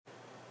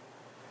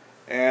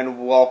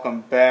And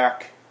welcome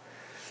back.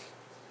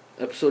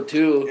 Episode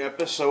 2.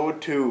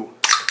 Episode 2.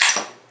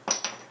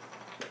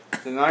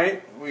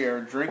 Tonight we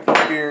are drinking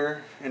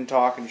beer and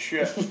talking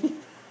shit.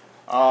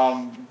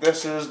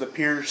 This is the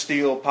Pure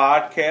Steel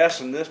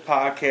Podcast, and this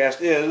podcast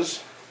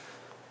is...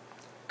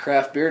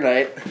 Craft Beer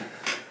Night.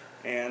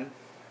 And...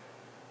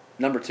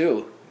 Number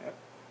 2. Yep.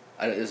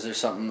 Is there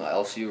something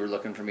else you were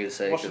looking for me to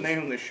say? What's the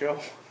name of the show?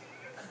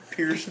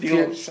 Pure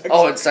Steel.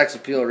 It's Sex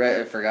Appeal, right?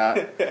 I forgot.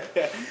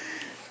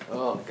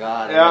 Oh,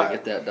 God. I gotta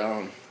get that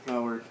down.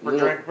 No,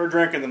 we're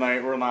drinking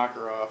tonight. We'll knock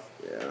her off.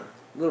 Yeah.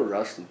 A little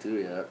rusty, too,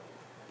 yet.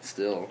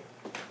 Still.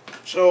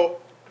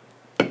 So,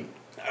 I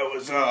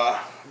was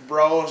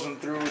browsing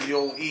through the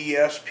old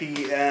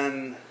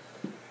ESPN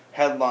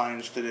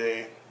headlines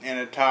today, and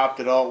it topped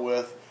it out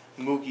with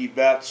Mookie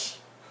Betts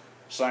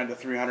signed a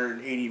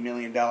 $380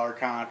 million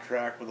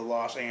contract with the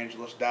Los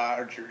Angeles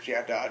Dodgers.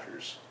 Yeah,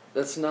 Dodgers.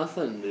 That's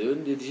nothing,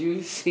 dude. Did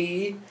you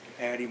see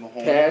Patty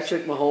Mahomes?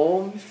 Patrick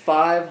Mahomes?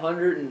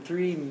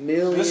 $503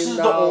 million. This is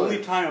the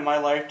only time in my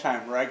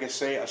lifetime where I could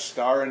say a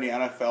star in the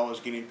NFL is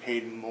getting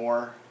paid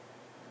more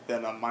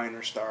than a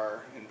minor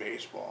star in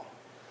baseball.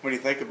 When you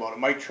think about it,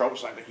 Mike Trout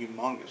signed a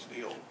humongous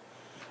deal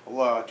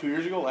 2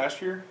 years ago, last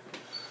year,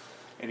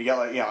 and he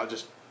got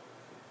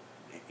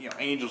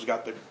Angels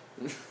got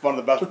one of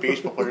the best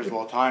baseball players of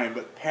all time.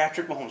 But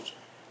Patrick Mahomes,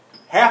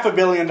 $500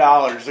 million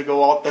to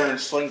go out there and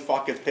sling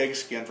fucking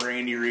pigskin for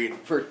Andy Reid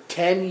for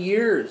 10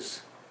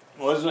 years.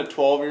 Well, isn't it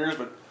 12 years?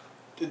 But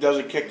it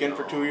doesn't kick in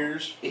for 2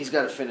 years. He's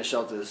got to finish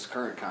out this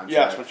current contract.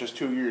 Yes, which is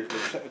 2 years.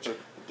 But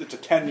it's a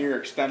 10-year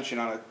extension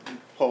on a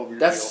 12-year deal.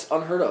 That's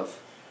unheard of.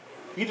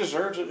 He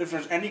deserves it. If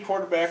there's any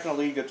quarterback in the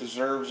league that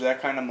deserves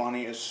that kind of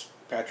money, it's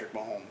Patrick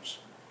Mahomes.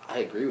 I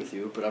agree with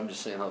you, but I'm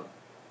just saying how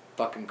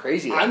fucking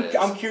crazy that is.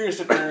 I'm curious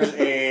if there's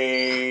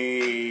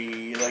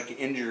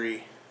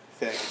injury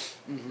thing.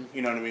 Mm-hmm.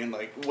 You know what I mean?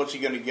 Like, what's he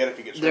going to get if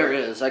he gets hurt? There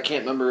is. I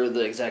can't remember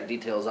the exact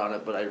details on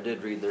it, but I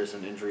did read there's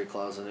an injury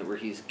clause in it where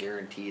he's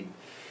guaranteed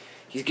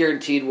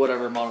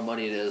whatever amount of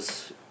money it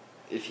is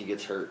if he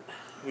gets hurt.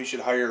 We should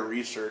hire a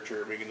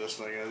researcher making this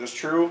thing. Is this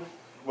true?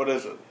 What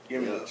is it?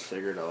 Give me this.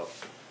 Figure it out.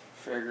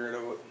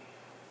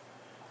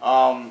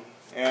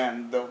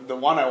 And the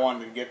one I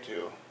wanted to get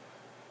to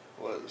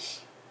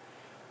was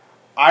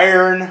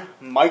Iron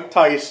Mike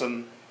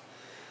Tyson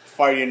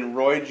fighting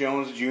Roy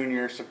Jones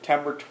Jr.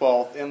 September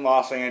 12th in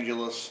Los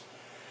Angeles.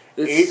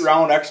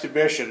 8-round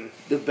exhibition.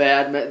 The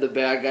bad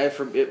guy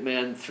from Ip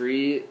Man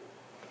 3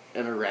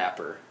 and a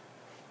rapper.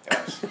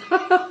 Yes.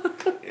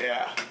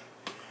 Yeah.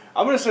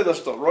 I'm going to say this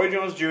though. Roy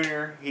Jones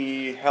Jr.,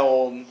 he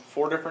held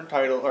 4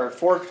 titles of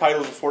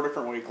 4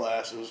 different weight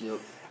classes. Yep.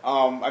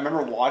 I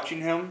remember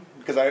watching him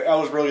because I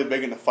was really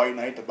big into Fight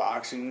Night, the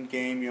boxing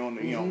game.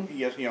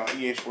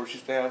 EA Sports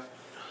used to have.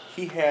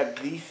 He had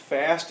the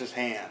fastest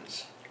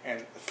hands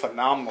and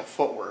phenomenal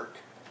footwork.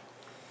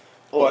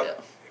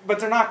 But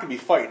they're not going to be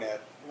fighting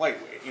at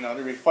lightweight. They're going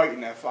to be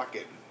fighting at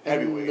fucking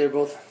heavyweight. And they're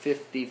both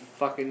 50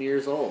 fucking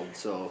years old.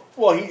 So.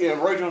 Well,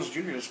 Roy Jones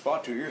Jr. just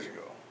fought 2 years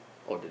ago.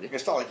 Oh, did he?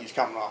 It's not like he's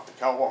coming off the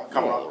cow.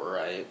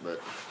 Right,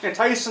 but. And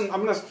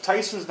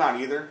Tyson's not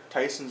either.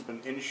 Tyson's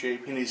been in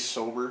shape and he's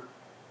sober.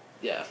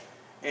 Yeah.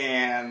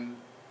 And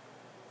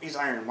he's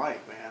Iron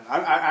Mike, man.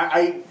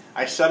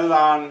 I said it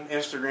on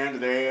Instagram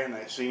today, and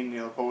I seen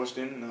the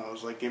posting, and I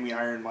was like, give me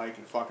Iron Mike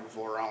in fucking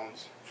 4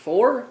 rounds.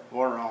 4?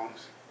 4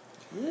 rounds.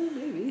 Yeah,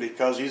 maybe.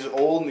 Because he's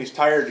old and he's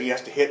tired, and he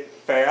has to hit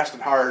fast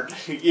and hard.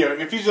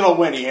 If he's gonna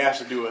win, he has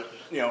to do it,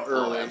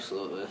 early. Oh,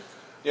 absolutely.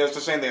 Yeah, it's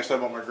the same thing I said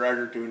about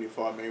McGregor too when he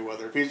fought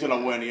Mayweather. If he's gonna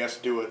win, he has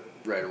to do it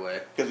right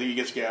away. Because he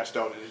gets gassed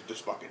out and he's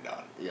just fucking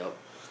done. Yep.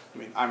 I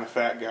mean, I'm a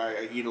fat guy.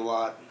 I eat a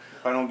lot.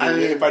 If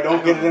I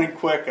don't get it in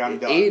quick, I'm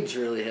done. Age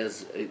really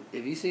has.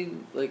 Have you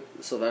seen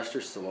Sylvester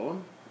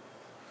Stallone?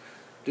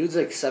 Dude's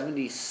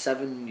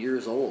 77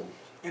 years old.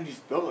 And he's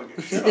building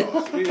a shit.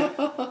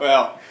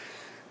 Well,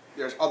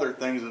 there's other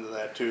things into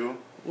that too.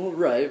 Well,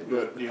 right,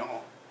 but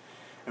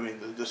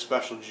the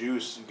special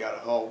juice got to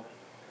help.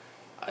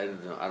 I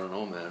don't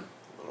know, man.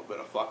 A little bit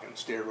of fucking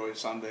steroid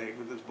Sunday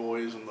with his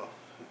boys in the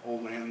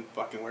old man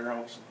fucking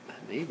warehouse.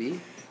 Maybe.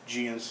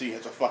 GNC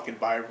has a fucking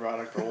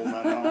byproduct for old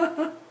men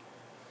now.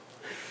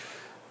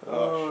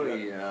 Oh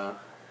shit. Yeah.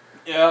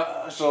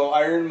 Yeah, so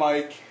Iron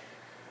Mike,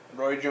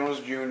 Roy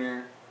Jones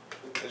Jr.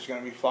 is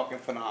going to be fucking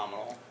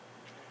phenomenal.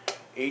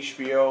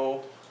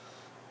 HBO,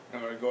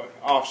 I'm going to go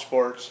off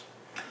sports.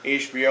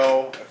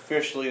 HBO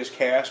officially is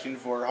casting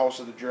for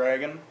House of the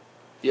Dragon.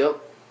 Yep.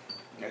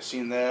 I've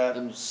seen that.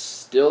 I'm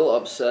still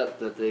upset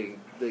that they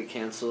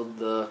canceled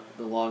the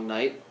long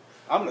night.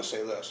 I'm going to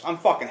say this. I'm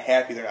fucking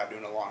happy they're not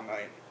doing a long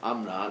night.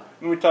 I'm not.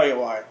 Let me tell you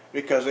why.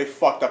 Because they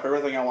fucked up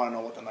everything I want to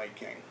know with the Night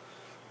King.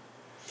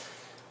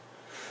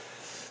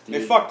 Dude,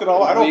 they fucked it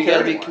all. I don't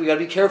care anymore. We gotta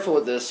be careful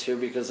with this here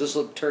because this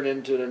will turn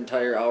into an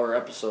entire hour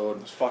episode.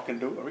 Let's fucking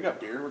do it. We got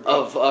beer.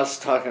 Of us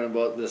talking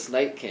about this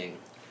Night King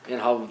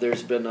and how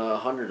there's been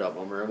 100 of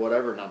them or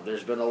whatever. Now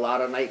there's been a lot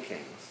of Night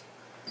Kings.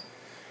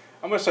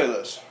 I'm gonna say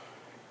this.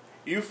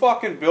 You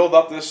fucking build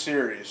up this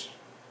series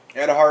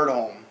at a hard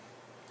home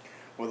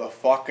with a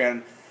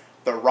fucking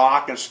The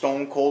Rock and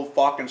Stone Cold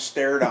fucking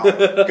stare down,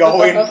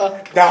 going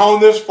down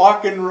this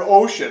fucking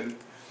ocean.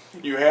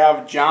 You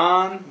have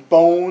John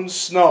Bones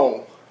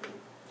Snow,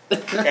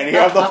 and you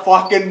have the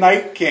fucking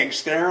Night King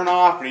staring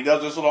off, and he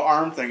does this little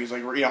arm thing. He's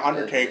like,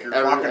 Undertaker,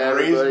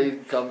 everybody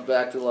comes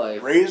back to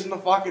life, raising the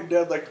fucking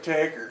dead like a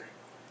Taker.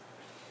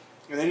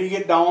 And then you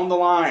get down the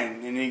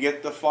line, and you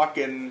get the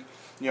fucking,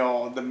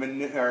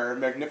 the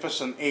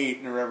Magnificent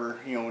Eight or whatever,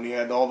 when you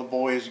had all the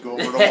boys go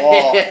over the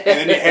wall, and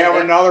then you have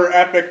another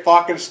epic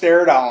fucking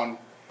stare down.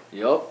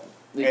 Yep.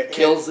 He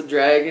kills the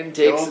dragon,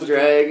 takes the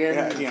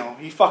dragon. Yeah,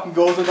 he fucking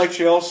goes in like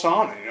Chael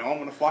Sonnen, I'm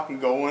gonna fucking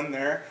go in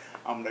there,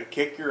 I'm gonna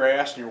kick your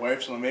ass, and your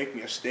wife's gonna make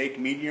me a steak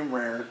medium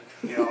rare,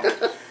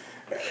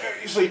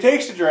 So he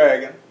takes the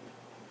dragon.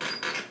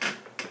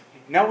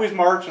 Now he's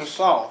marching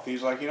south.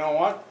 He's like, you know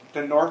what?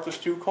 The north is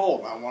too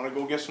cold. I want to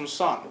go get some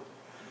sun.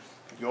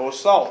 He goes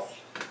south.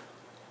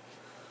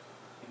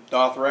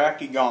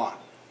 Dothraki gone.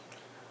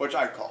 Which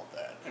I called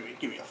that. I mean,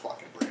 give me a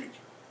fucking break.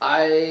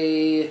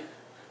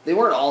 They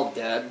weren't all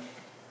dead.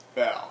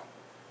 Well,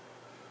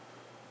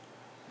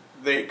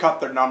 they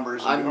cut their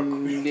numbers. I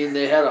mean,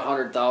 they had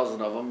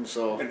 100,000 of them,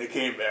 so. And they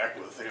came back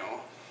with,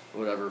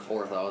 whatever,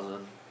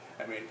 4,000.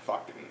 I mean,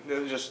 fucking, it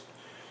was just.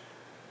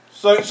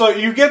 So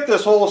you get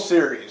this whole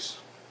series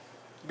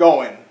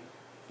going.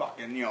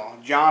 Fucking,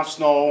 Jon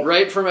Snow.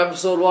 Right from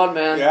episode 1,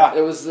 man. Yeah.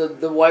 It was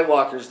the White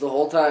Walkers the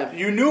whole time.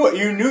 You knew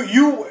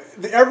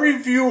it. Every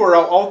viewer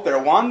out there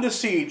wanted to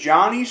see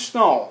Johnny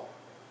Snow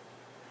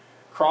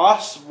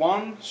cross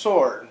one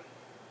sword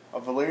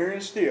of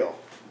Valyrian steel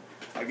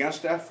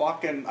against that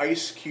fucking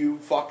ice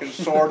cube fucking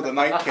sword of the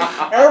Night King.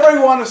 Everybody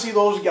wanted to see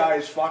those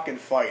guys fucking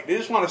fight. They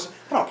just want to.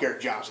 I don't care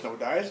if Jon Snow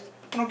dies.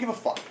 I don't give a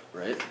fuck.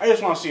 Right. I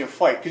just want to see him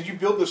fight because you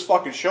build this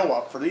fucking show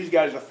up for these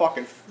guys to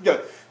fucking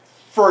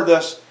for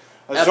this.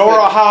 Azor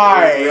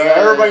Ahai.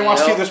 Everybody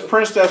wants to see this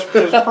princess,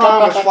 this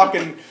promised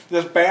fucking,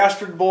 this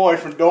bastard boy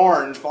from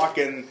Dorne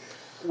fucking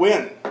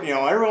win.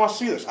 Everyone wants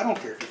to see this. I don't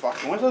care if he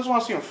fucking wins. I just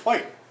want to see him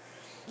fight.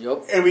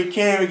 Yep. And we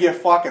can't even get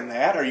fucking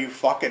that. Are you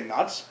fucking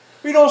nuts?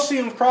 We don't see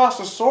him cross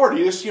the sword.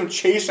 You just see him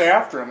chase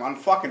after him on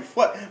fucking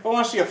foot. If I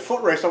want to see a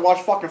foot race, I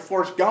watch fucking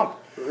Forrest Gump.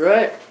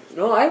 Right.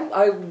 No,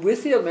 I'm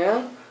with you,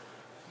 man.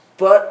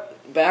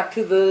 But back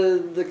to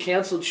the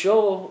canceled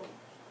show,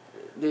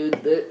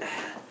 dude.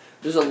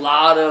 There's a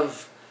lot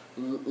of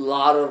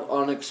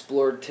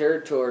unexplored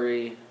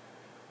territory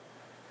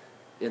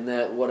in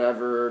that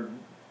whatever,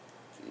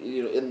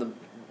 in the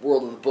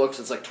world of the books,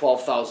 it's like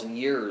 12,000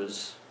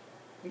 years.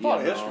 A lot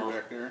of history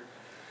back there.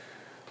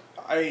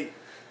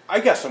 I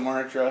guess I'm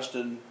more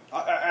interested.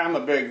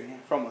 I'm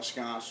from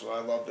Wisconsin, so I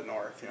love the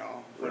North.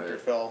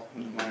 Winterfell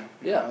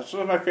is that's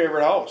my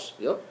favorite house.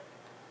 Yep.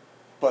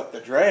 But the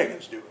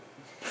dragons do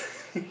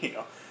it.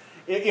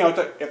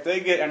 If they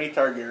get any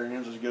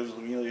Targaryens as good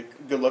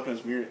looking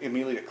as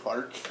Emilia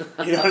Clarke,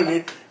 you know what I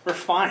mean? We're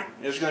fine.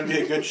 It's going to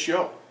be a good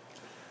show.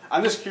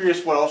 I'm just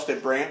curious what else they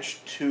branch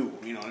to.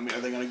 You know what I mean?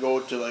 Are they going to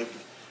go to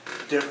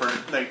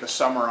different, the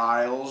Summer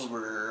Isles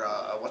where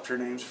what's her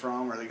name's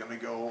from? Are they going to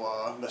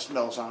go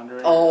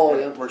Melisandre? Oh,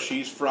 yeah. Where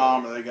she's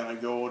from? Are they going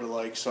to go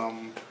to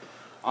some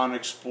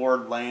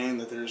unexplored land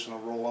that they're just going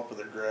to roll up with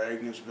their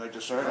dragons and be like,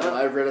 just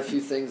I've read a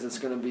few things that's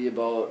going to be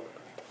about.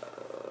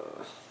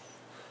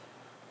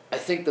 I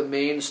think the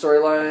main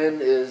storyline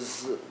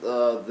is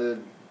the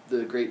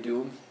Great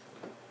Doom.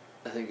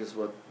 I think is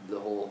what the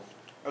whole.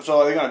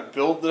 So are they going to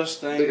build this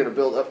thing? They're going to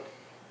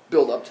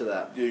build up to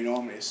that. Do you know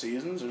how many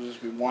seasons? Or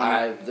just be one?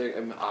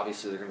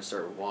 Obviously, they're going to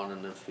start with one,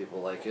 and if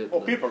people like it,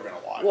 well, people are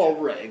going to watch. Well, it.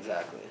 Right,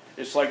 exactly.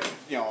 It's like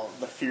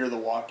the Fear of the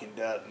Walking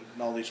Dead,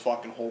 and all these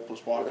fucking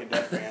hopeless Walking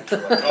Dead fans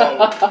are like,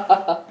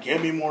 "Oh,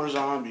 give me more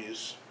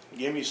zombies."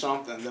 Give me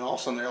something. Then all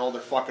of a sudden, all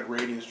their fucking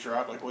ratings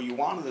drop. Like, well, you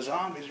wanted the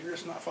zombies. You're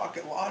just not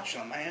fucking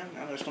watching them, man.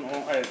 I just don't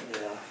know. I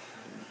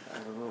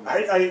don't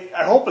know.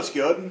 I hope it's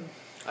good.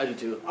 I do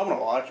too. I'm gonna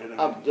watch it.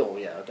 Oh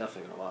yeah, I'm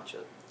definitely gonna watch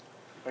it.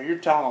 But you're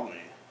telling me,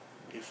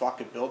 you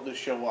fucking build this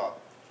show up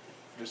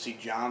to see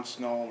Jon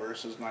Snow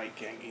versus Night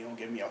King. You don't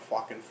give me a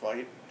fucking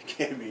fight.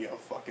 Give me a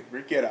fucking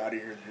get out of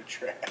here, you're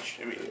trash.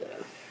 I mean,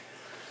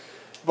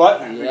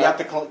 but we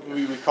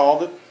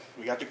called it.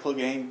 We got the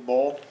Clegane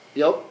Bowl.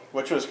 Yep.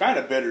 Which was kind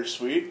of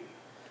bittersweet,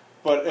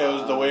 but it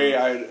was the way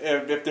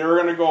if they were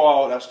going to go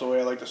out, that's the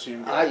way I like to see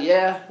them go.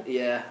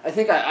 Yeah. I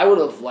think I would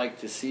have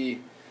liked to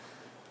see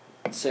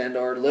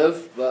Sandor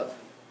live, but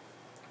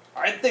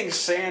I think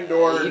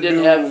Sandor he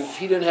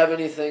didn't have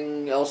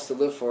anything else to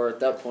live for at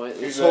that point.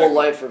 His whole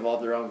life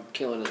revolved around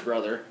killing his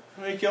brother.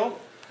 He killed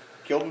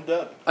him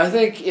dead. I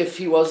think if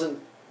he wasn't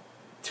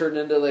turned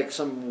into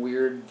some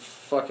weird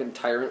fucking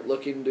tyrant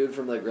looking dude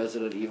from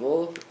Resident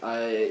Evil,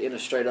 in a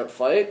straight up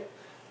fight,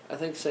 I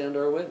think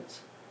Sandor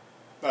wins.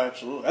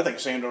 Absolutely. I think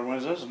Sandor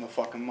wins this in the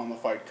fucking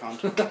mummified cunt.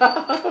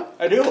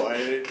 I do.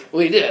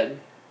 Well, he did.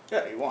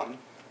 Yeah, he won.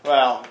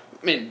 Well,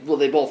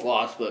 they both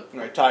lost, but...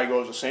 Right, tie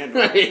goes to Sandor.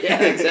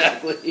 Yeah,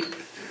 exactly.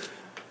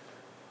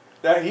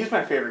 He's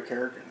my favorite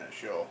character in that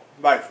show,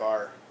 by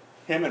far.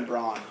 Him and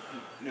Bronn.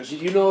 Did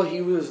you know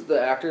he was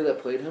the actor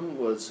that played him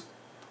was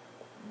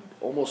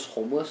almost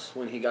homeless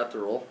when he got the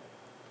role.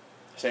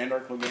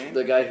 Sandor Clegane?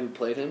 The guy who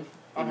played him.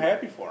 I'm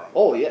happy for him.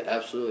 Oh, yeah,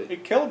 absolutely.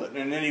 He killed it.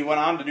 And then he went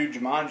on to do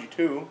Jumanji,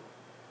 too.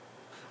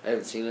 I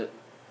haven't seen it.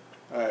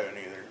 I haven't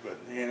either, but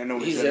I know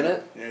he's in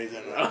it. Yeah, he's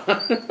in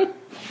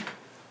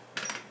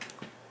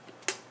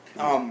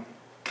it.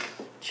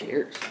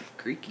 Cheers.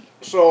 Creaky.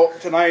 So,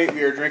 tonight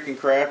we are drinking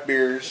craft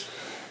beers.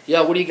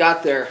 Yeah, what do you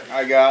got there?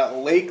 I got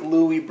Lake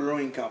Louie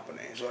Brewing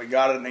Company, so I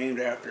got it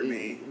named after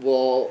me.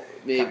 Well,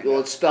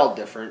 it's spelled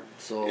different,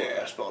 so...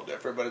 Yeah, it's spelled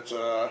different, but it's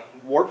a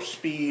Warp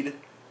Speed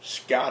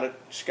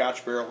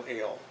Scotch Barrel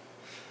Ale.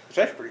 It's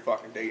actually pretty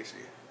fucking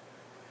tasty.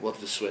 We'll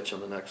have to switch on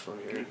the next one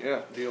here.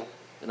 Yeah, deal.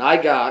 And I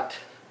got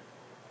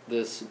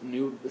it's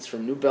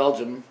from New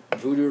Belgium,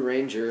 Voodoo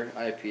Ranger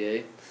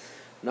IPA.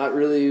 Not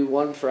really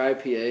one for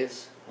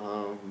IPAs.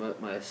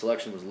 My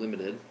selection was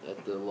limited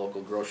at the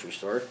local grocery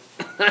store.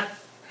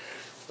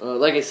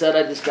 Like I said,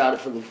 I just got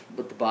it for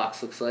what the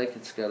box looks like.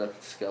 It's got a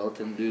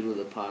skeleton dude with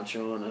a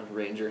poncho and a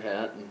ranger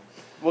hat. And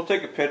we'll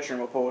take a picture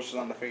and we'll post it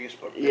on the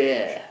Facebook page.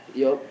 Yeah,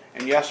 yep.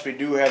 And yes, we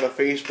do have a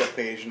Facebook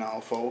page now,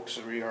 folks.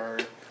 We are...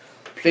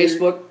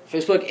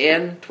 Facebook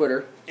and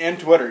Twitter. And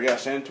Twitter,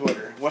 yes, and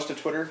Twitter. What's the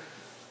Twitter?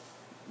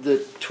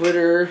 The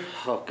Twitter...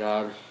 Oh,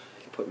 God.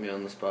 You put me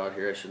on the spot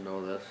here. I should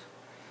know this.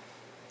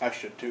 I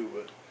should, too,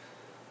 but...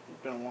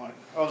 It's been a while.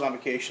 I was on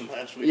vacation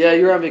last week. Yeah,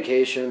 you were on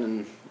vacation,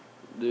 and...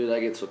 Dude, I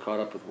get so caught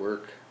up with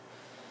work.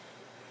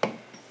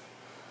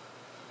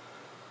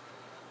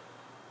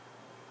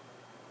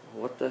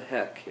 What the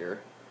heck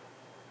here?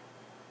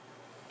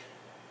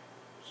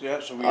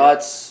 So we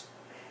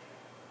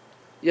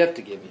you have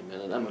to give me a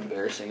minute. I'm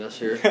embarrassing us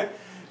here.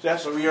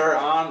 So we are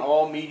on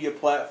all media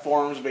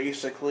platforms,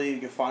 basically. You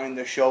can find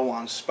the show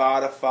on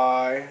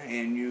Spotify,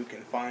 and you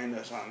can find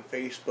us on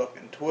Facebook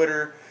and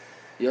Twitter.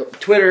 Yep.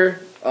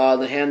 Twitter,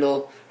 the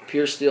handle,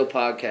 Pure Steel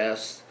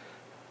Podcast,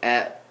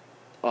 at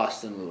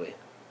Austin Louie.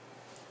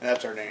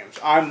 That's our names.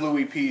 I'm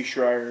Louie P.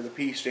 Schreier. The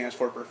P stands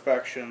for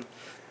perfection.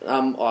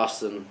 I'm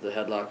Austin, the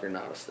headlocker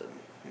Nottiston.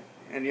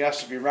 And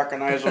yes, if you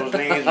recognize those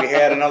names, we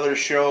had another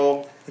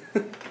show,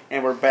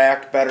 and we're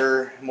back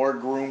better, more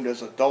groomed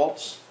as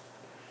adults.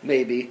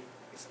 Maybe.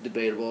 It's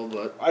debatable,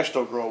 but... I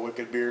still grow a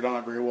wicked beard. I'm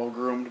not very well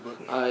groomed, but...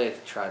 I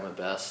try my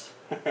best.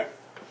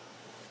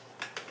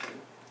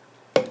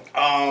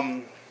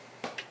 I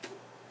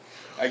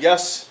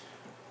guess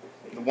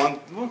a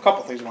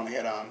couple things I want to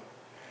hit on.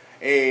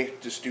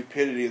 The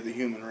stupidity of the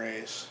human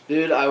race.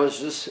 Dude, I was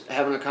just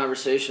having a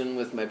conversation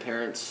with my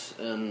parents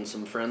and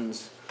some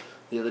friends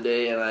the other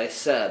day, and I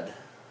said,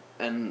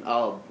 and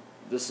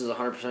this is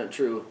 100%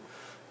 true,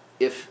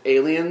 if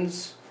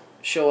aliens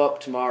show up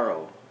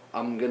tomorrow,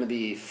 I'm going to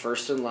be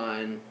first in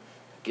line.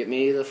 Get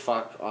me the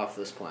fuck off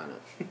this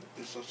planet.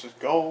 Let's just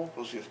go.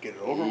 Let's just get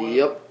it over with.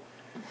 Yep.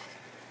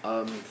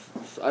 I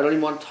don't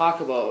even want to talk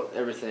about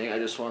everything. I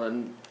just want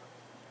to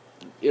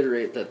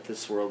iterate that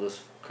this world is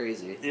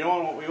crazy. You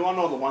know, we want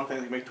to know the one thing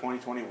that could make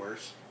 2020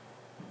 worse.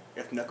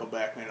 If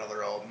Nickelback made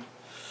another album.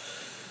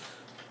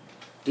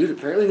 Dude,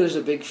 apparently there's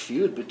a big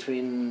feud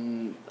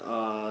between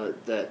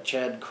that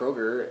Chad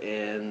Kroeger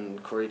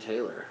and Corey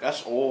Taylor.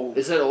 That's old.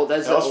 Is that old?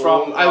 That's old.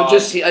 From.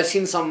 I've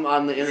seen some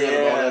on the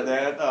internet about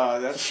it.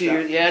 That's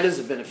it has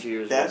been a few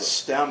years. That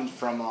stemmed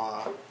from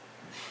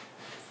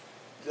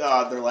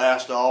their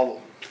last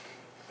album,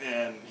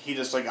 and he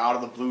just out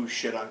of the blue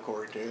shit on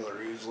Corey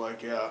Taylor. He was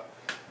like, "Yeah,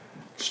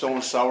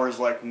 Stone Sour's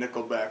like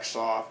Nickelback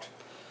soft."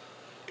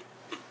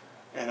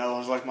 And I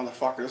was like,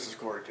 motherfucker, this is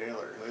Corey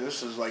Taylor.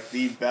 This is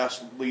the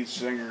best lead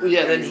singer.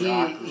 Yeah, then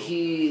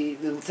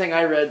the thing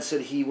I read said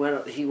he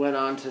went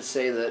on to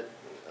say that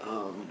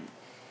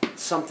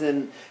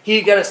something,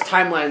 he got his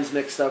timelines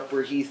mixed up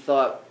where he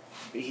thought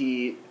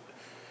he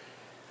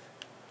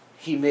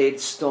made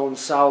Stone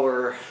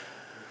Sour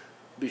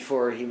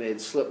before he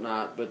made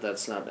Slipknot, but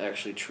that's not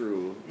actually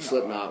true. No.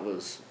 Slipknot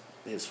was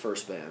his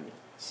first band.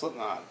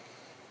 Slipknot,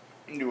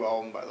 new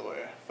album by the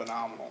way,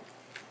 phenomenal.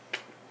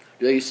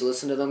 I used to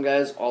listen to them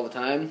guys all the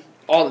time.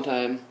 All the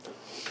time.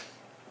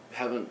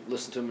 Haven't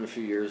listened to them in a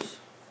few years,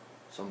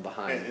 so I'm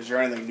behind. Is there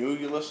anything new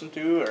you listen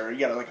to, or you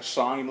got a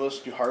song you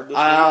listen to hard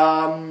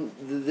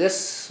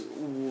this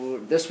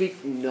week? This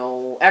week,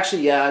 no.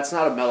 Actually, yeah, it's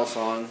not a metal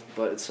song,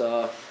 but it's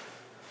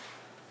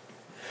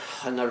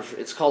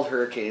it's called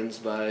Hurricanes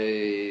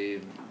by,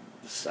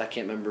 I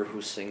can't remember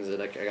who sings it.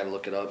 I gotta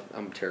look it up.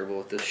 I'm terrible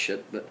with this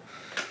shit, but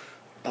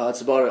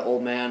it's about an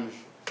old man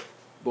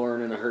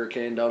born in a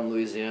hurricane down in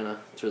Louisiana.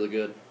 It's really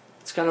good.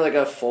 It's kind of like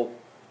a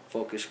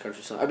folkish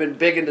country song. I've been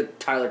big into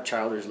Tyler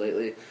Childers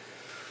lately.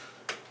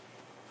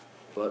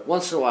 But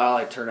once in a while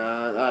I turn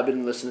on. I've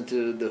been listening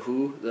to The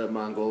Who, the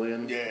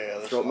Mongolian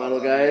throat metal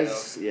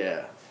guys.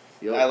 Yeah.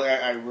 Yep.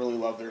 I really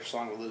love their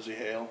song with Lizzie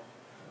Hale.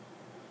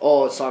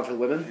 Oh, a song for the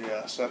women?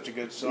 Yes, that's a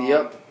good song.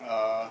 Yep.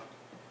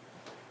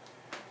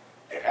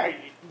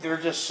 They're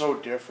just so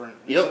different.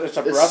 Yep. It's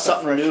a breath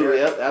of fresh air.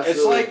 Yep, absolutely.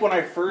 It's like when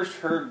I first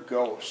heard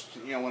Ghost,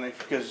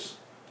 because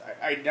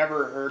I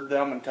never heard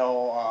them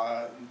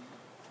until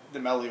the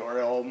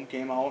Melior album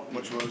came out,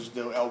 which was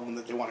the album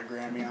that they won a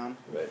Grammy on.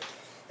 Right.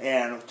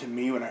 And to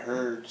me, when I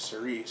heard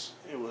Cerise,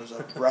 it was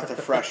a breath of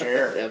fresh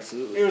air.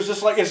 Absolutely. It was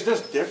just like, it's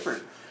just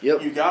different.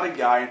 Yep. You got a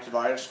guy in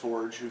Tobias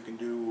Forge who can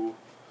do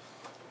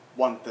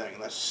one thing,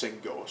 that's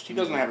sing Ghost. He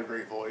doesn't have a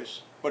great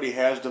voice, but he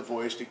has the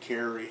voice to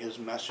carry his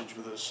message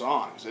with his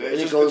songs.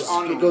 It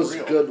goes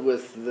good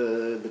with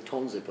the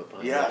tones they put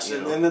behind yes,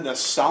 it. And then the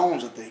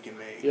sounds that they can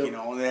make, yep. you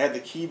know, and they had the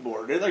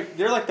keyboard.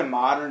 They're like the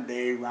modern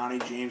day Ronnie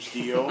James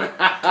Dio,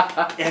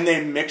 and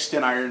they mixed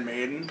in Iron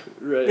Maiden.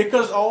 Right.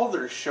 Because all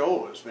their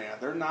shows, man,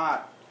 they're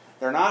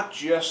not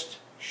just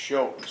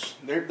shows.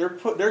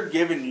 They're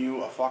giving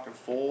you a fucking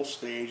full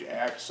stage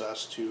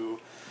access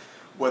to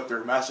what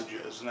their message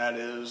is, and that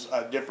is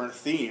a different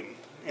theme.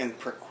 And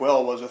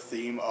Prequel was a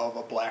theme of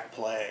a black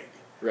plague,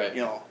 right?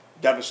 You know,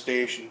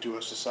 devastation to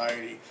a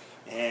society,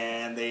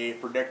 and they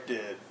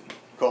predicted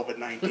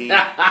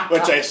COVID-19,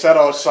 which I said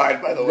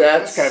outside, by the way.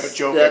 That's kind of a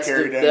joke I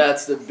carried in.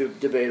 That's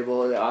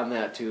debatable on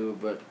that too,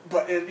 but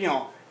you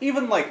know,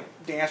 even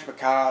like Dance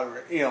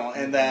Macabre, you know,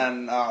 and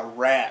then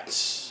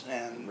Rats,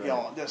 and right. You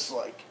know, just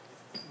like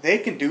they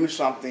can do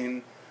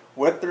something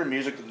with their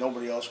music that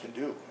nobody else can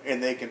do,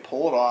 and they can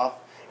pull it off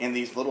in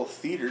these little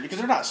theaters, because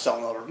they're not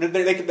selling out.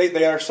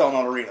 They are selling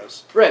out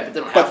arenas, right? But they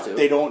don't have to.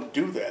 They don't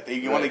do that.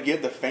 They want to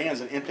give the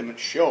fans an intimate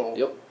show.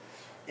 Yep.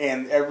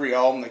 And every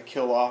album they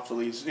kill off at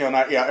least, you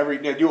know,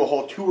 they do a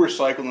whole tour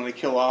cycle and they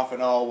kill off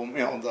an album.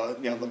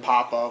 The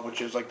Papa,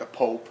 which is like the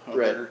Pope,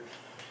 right?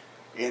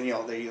 And you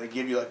know they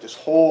give you like this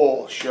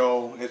whole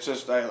show. It's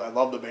just I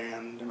love the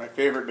band. They're my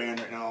favorite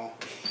band right now.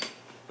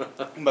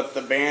 But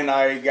the band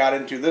I got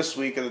into this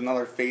week is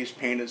another face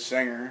painted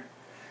singer.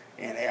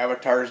 And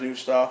Avatar's new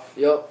stuff,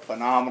 yep,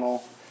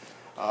 phenomenal.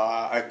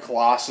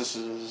 Colossus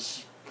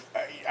is,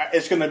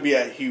 it's going to be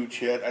a huge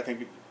hit. I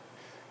think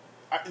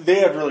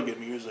they have really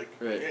good music.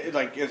 Right.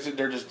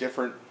 They're just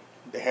different.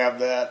 They have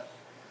that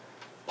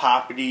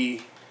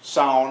poppity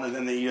sound, and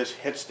then they just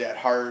hits that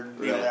hard,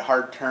 right. That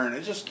hard turn.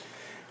 It's just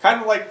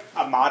kind of like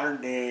a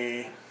modern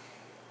day.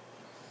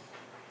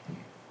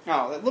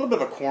 A little bit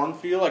of a Korn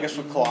feel, I guess,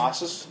 with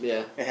Colossus.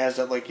 Yeah. It has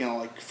that, like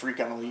Freak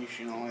on a Leash,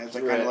 you know. It has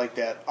right. kind of like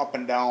that up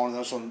and down, and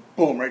this one,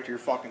 boom, right to your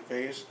fucking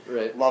face.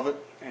 Right. Love it.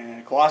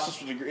 And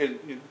Colossus was a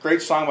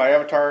great song by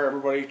Avatar.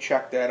 Everybody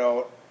check that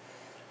out.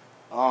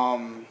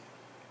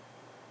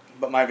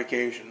 But my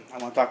vacation. I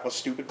want to talk about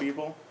stupid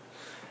people.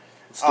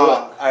 Let's do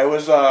it. I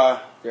was...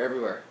 They're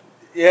everywhere.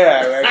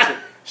 Yeah, I actually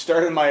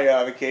started my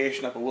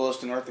vacation up in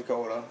Williston, North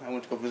Dakota. I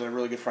went to go visit a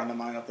really good friend of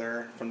mine up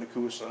there from the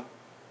Coosa.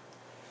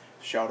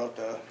 Shout out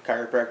to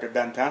chiropractor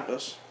Ben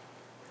Tempest.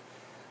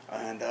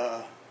 And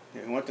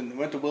we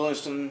went to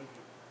Williston,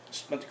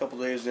 spent a couple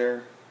days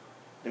there.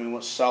 Then we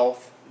went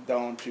south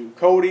down to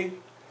Cody.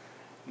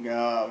 We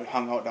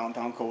hung out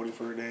downtown Cody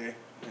for a day.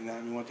 And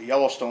then we went to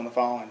Yellowstone the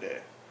following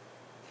day.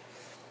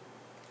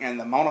 And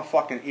the amount of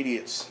fucking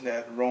idiots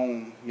that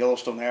roam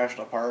Yellowstone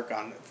National Park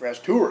as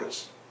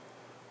tourists.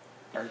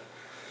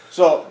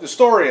 So the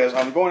story is,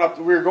 we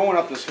were going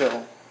up this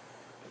hill,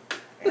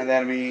 and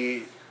then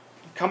we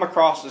come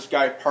across this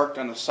guy parked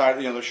on the side,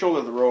 the shoulder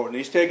of the road, and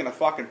he's taking a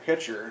fucking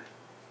picture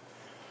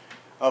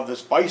of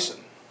this bison,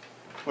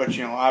 which,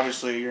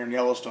 obviously you're in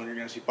Yellowstone, you're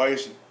going to see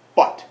bison,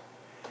 but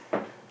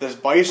this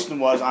bison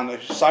was on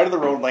the side of the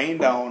road laying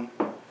down,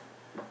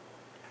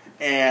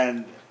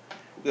 and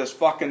this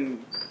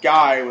fucking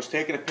guy was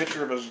taking a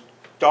picture of his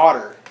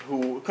daughter,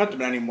 who couldn't have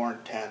been any more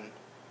than 10,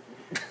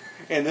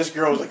 and this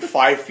girl was like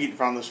 5 feet in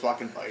front of this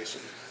fucking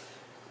bison.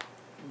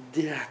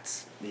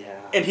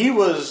 Yeah. And he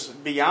was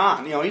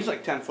beyond, he's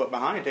like 10 foot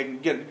behind,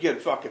 get a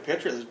fucking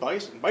picture of this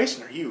bison.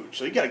 Bison are huge,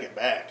 so you gotta get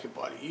back,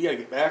 buddy. You gotta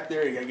get back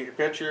there, you gotta get your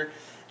picture,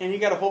 and you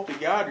gotta hope to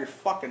God your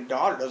fucking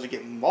daughter doesn't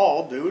get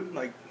mauled, dude.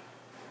 Like,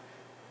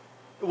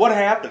 what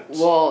happens?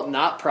 Well,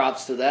 not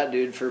props to that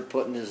dude for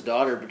putting his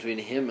daughter between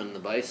him and the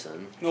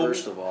bison,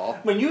 first of all.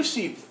 I mean, you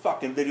see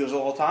fucking videos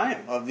all the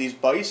time of these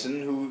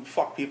bison who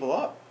fuck people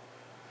up.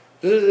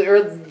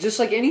 Or just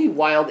like any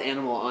wild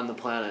animal on the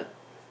planet,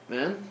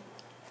 man.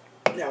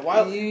 Yeah,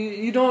 wild.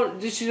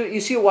 You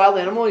see a wild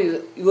animal,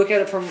 you look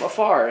at it from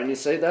afar, and you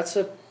say that's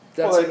a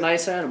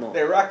nice animal.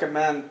 They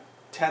recommend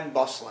 10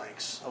 bus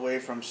lengths away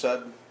from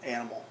said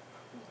animal.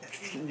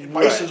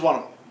 Bison's one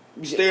of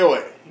them. Stay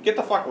away. Get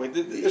the fuck away.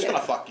 It's gonna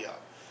fuck you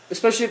up.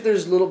 Especially if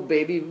there's little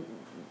baby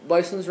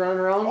bisons running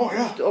around. Oh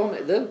yeah.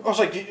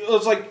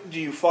 It's like, do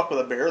you fuck with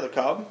a bear, the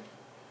cub,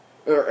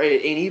 or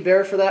any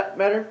bear for that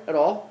matter at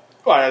all?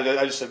 Well,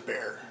 I just said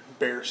bear.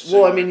 Bears.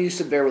 Well, I mean, you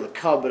said bear with a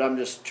cub, but I'm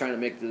just trying to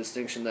make the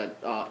distinction that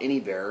any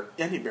bear.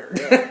 Any bear,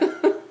 yeah.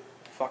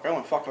 Fuck, I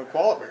want to fuck with a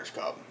koala bear's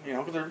cub.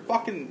 Because they're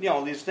fucking,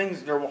 these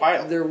things, they're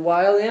wild. They're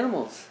wild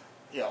animals.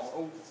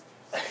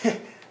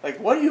 Like,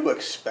 what do you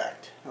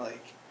expect?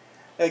 Like,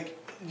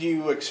 do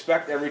you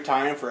expect every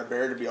time for a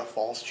bear to be a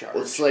false charge?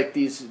 It's like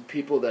these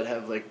people that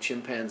have, like,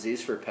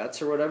 chimpanzees for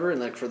pets or whatever, and,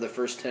 like, for the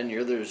first 10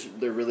 years,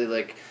 they're really,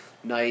 like,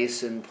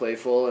 nice and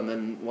playful, and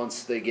then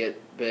once they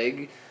get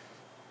big,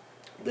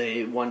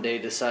 they one day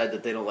decide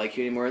that they don't like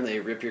you anymore, and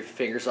they rip your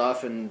fingers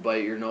off and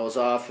bite your nose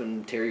off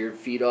and tear your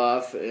feet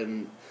off,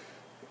 and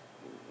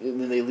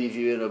then they leave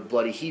you in a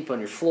bloody heap on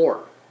your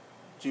floor.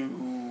 do,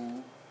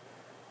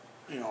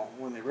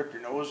 when they rip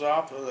your nose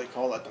off, what do they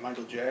call that, the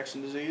Michael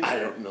Jackson disease? I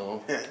don't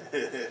know.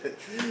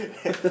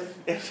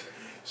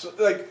 So,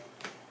 like,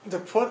 to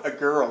put a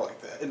girl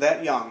like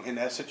that young, in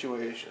that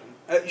situation,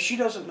 she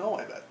doesn't know,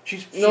 I bet.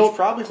 She's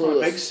probably from a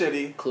big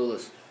city.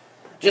 Clueless.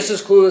 Just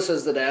as clueless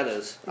as the dad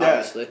is,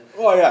 obviously.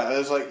 Well, yeah,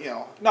 there's like,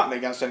 nothing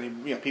against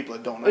any people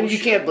that don't know. And you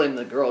can't blame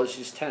the girl.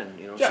 She's 10.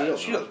 Yeah,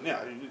 she doesn't.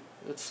 Yeah,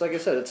 it's like I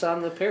said. It's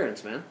on the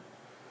parents, man.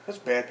 That's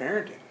bad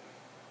parenting.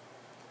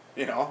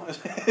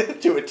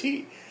 To a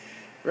T.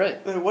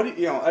 Right. What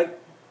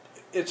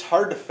it's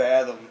hard to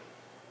fathom,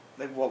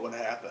 like, what would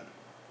happen.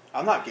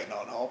 I'm not getting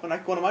out and helping.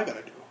 What am I going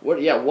to do?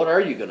 What? Yeah. What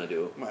are you going to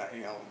do?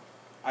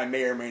 I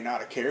may or may not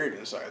have carried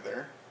inside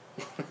there.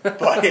 But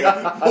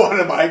what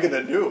am I going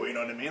to do? You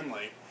know what I mean?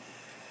 Like,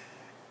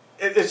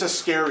 it's a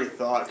scary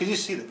thought because you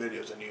see the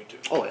videos on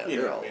YouTube. Oh yeah,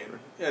 they're all over.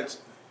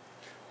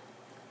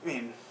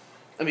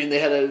 I mean, they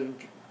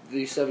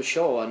used to have a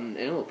show on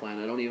Animal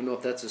Planet. I don't even know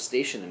if that's a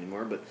station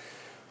anymore, but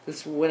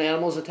it's when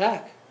animals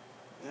attack.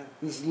 Yeah.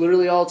 This is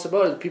literally all it's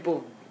about. Is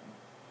people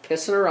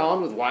pissing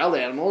around with wild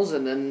animals,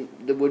 and then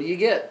what do you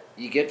get?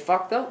 You get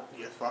fucked up.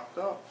 You get fucked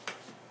up.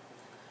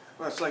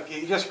 Well, it's like,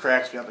 it just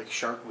cracks me up, like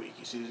Shark Week.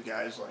 You see these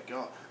guys like,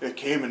 oh, it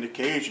came in the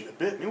cage and it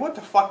bit me. What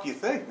the fuck do you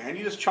think, man?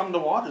 You just chummed the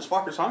water. This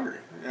fucker's hungry.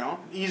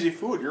 Easy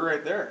food. You're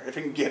right there. If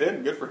he can get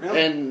in, good for him.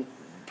 And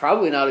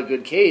probably not a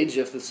good cage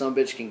if the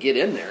sumbitch can get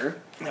in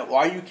there. Yeah,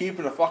 why are you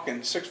keeping a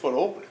fucking 6 foot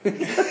opening?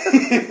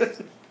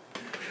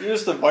 You're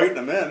just inviting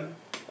them in.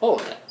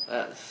 Oh,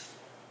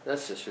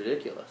 that's just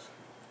ridiculous.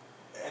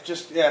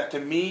 To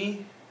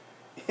me,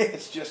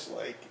 it's just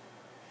like,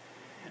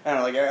 I don't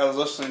know, like I was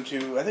listening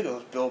to, I think it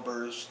was Bill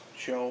Burr's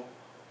show,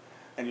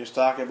 and he was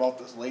talking about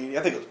this lady.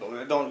 I think it was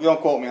Bill.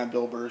 Don't quote me on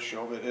Bill Burr's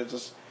show, but it's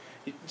just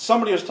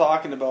somebody was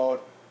talking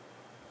about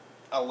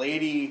a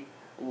lady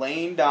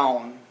laying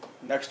down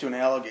next to an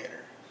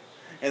alligator,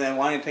 and then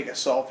wanting to take a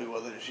selfie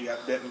with it, and she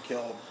got bit and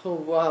killed. Oh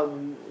wow,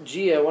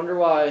 gee, I wonder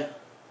why.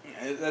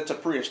 Yeah, that's a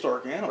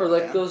prehistoric animal. Or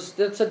like that's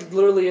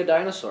literally a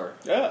dinosaur.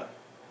 Yeah.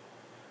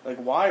 Like,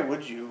 why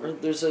would you? Or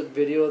there's a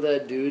video of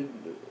that dude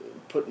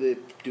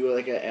do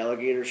like an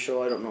alligator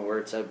show. I don't know where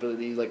it's at, but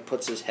he like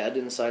puts his head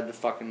inside the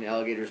fucking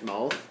alligator's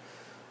mouth,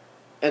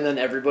 and then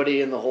everybody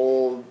in the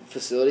whole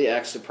facility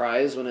acts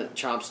surprised when it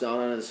chomps down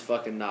on his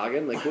fucking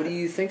noggin. Like, what do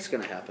you think's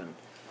gonna happen?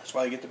 That's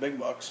why you get the big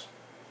bucks.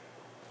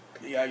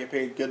 You gotta get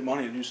paid good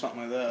money to do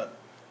something like that,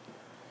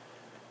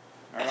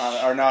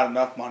 or not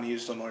enough money. You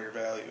just don't know your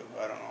value.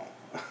 I don't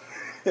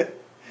know.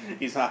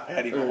 He's not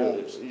Patty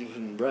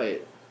Mahomes.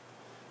 Right.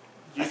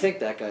 I think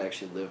that guy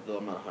actually lived, though.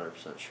 I'm not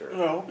 100% sure.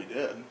 Well, I hope he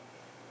did.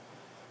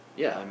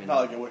 Yeah, I mean... Not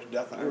like I wish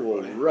death on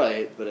everybody. Well,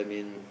 right, but I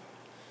mean,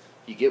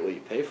 you get what you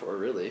pay for,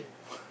 really.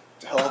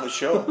 It's a hell of a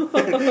show.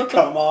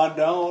 Come on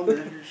down,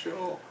 here's your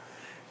show.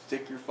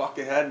 Stick your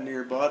fucking head into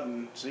your butt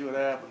and see what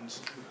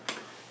happens.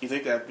 You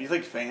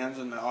think fans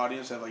in the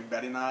audience have, like,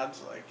 betting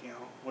odds? Like,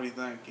 what do you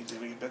think? He's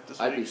going to get bit this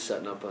week? I'd be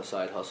setting up a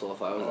side hustle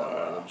if I was on one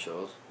of them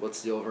shows.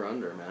 What's the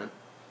over-under, man?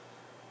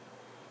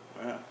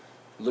 Yeah.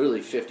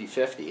 Literally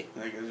 50-50.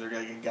 Like, is there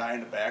like a guy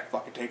in the back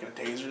fucking taking a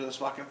taser to this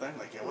fucking thing?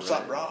 Like, yeah, what's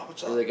up, bro?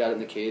 What's up? Or they got it in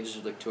the cage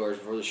like 2 hours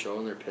before the show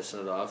and they're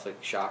pissing it off, like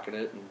shocking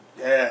it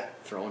and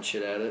throwing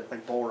shit at it.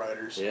 Like bull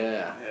riders.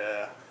 Yeah.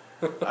 Yeah.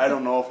 I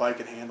don't know if I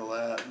could handle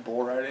that.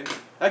 Bull riding?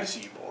 I can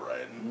see you bull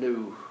riding.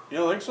 No. You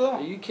don't think so?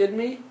 Are you kidding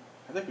me?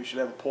 I think we should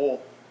have a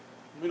poll.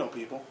 We know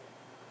people.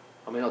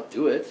 I mean, I'll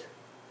do it.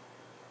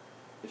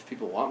 If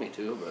people want me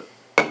to,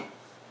 but...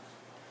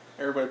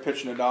 Everybody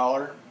pitching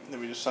 $1,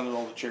 then we just send it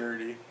all to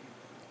charity.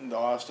 The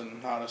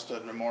Austin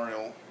Hottestead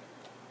Memorial.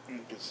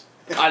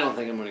 I don't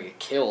think I'm going to get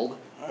killed.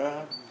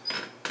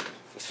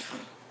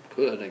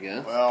 Good, I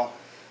guess. Well,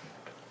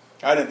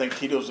 I didn't think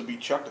Tito's would beat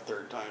Chuck the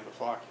third time, but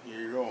fuck, here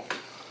you go.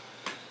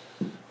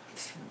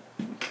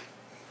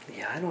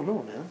 Yeah, I don't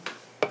know, man.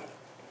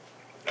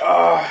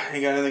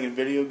 You got anything in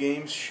video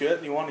games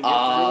shit you want to get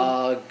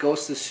through?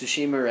 Ghost of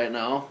Tsushima right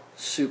now.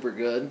 Super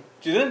good.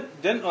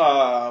 Didn't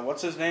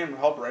what's his name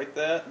help write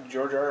that?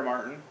 George R. R.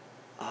 Martin?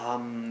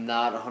 I'm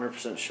not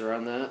 100% sure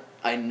on that.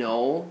 I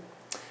know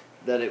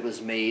that it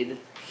was made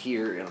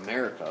here in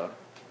America,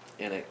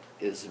 and it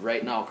is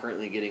right now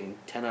currently getting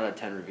 10 out of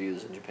 10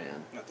 reviews in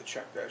Japan. Have to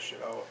check that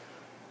shit out.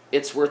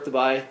 It's worth the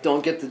buy.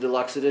 Don't get the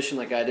deluxe edition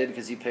like I did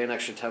because you pay an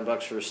extra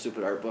 $10 for a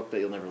stupid art book that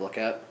you'll never look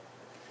at,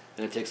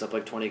 and it takes up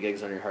like 20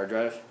 gigs on your hard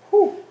drive.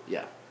 Whew.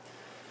 Yeah.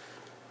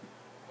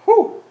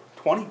 Whew.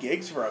 20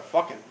 gigs for a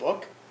fucking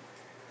book?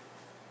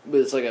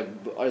 But it's like a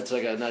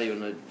not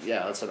even a,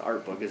 it's an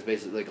art book. It's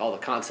basically like all the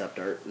concept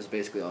art is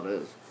basically all it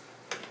is.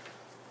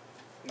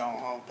 No,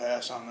 I'll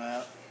pass on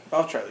that.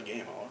 I'll try the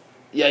game out.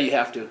 Yeah, you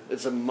have to.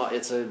 It's a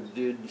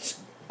dude.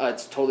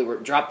 It's totally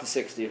worth. Drop the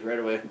 $60 right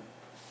away.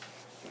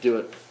 Do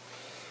it.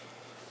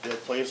 Did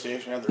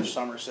PlayStation have their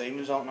summer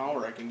savings out now,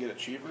 where I can get it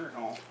cheaper?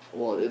 No.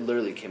 Well, it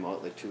literally came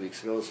out like 2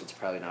 weeks ago, so it's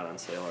probably not on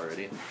sale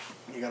already.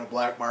 You got a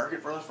black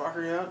market for this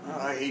fucker yet? Oh,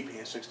 I hate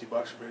paying $60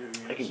 for video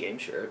games. I can game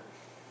share it.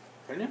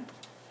 Can you?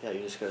 Yeah,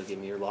 you just gotta give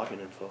me your login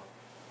info.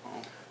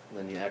 Oh. And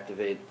then you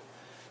activate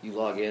you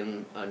log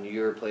in on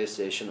your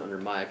PlayStation under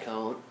my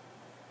account,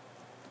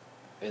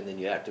 and then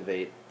you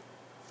activate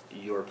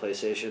your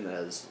PlayStation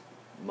as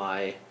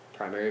my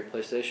primary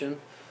PlayStation,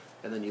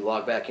 and then you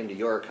log back into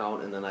your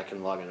account, and then I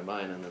can log into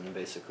mine, and then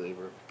basically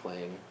we're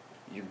playing.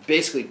 You're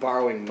basically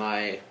borrowing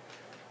my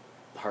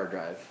hard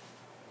drive.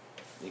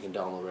 You can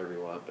download whatever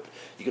you want, but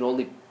you can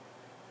only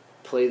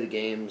play the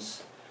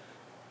games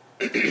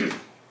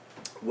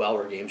while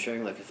we're game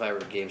sharing. Like if I were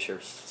to game share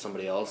with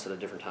somebody else at a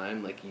different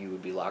time, like you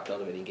would be locked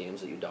out of any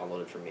games that you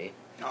downloaded from me.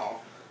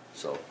 Oh.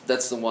 So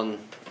that's the one.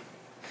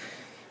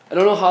 I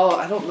don't know how.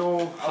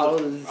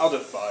 I'll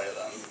just buy it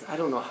then. I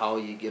don't know how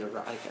you get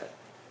around.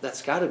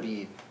 That's got to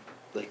be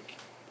like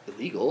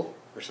illegal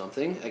or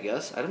something. I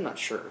guess I'm not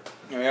sure.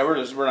 Yeah,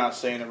 we're not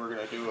saying that we're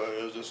gonna do it.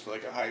 It was just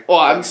like a hype. Oh,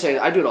 I'm saying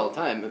I do it all the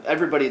time.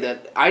 Everybody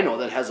that I know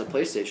that has a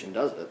PlayStation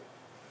does it.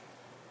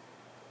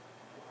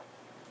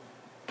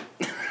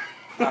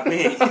 Not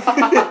me.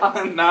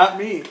 Not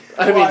me.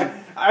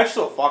 I'm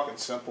so fucking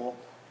simple.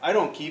 I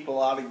don't keep a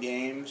lot of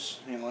games,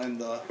 in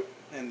the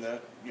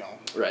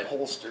right.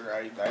 holster.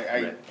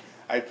 Right.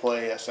 I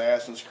play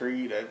Assassin's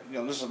Creed.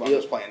 This is what I'm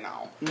just playing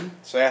now. Mm-hmm.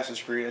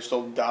 Assassin's Creed. I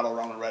still dawdle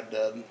around with Red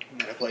Dead.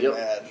 And I play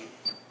that.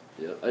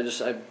 Yeah,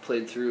 I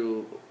played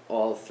through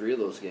all 3 of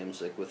those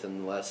games like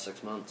within the last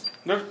 6 months.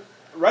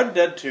 Red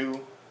Dead 2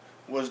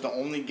 was the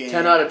only game.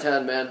 10 out of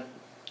 10, man.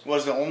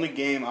 Was the only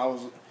game I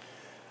was.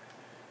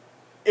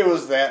 It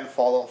was that and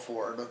Fallout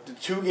 4. The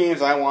 2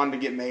 games I wanted to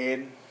get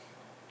made,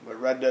 but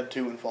Red Dead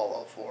 2 and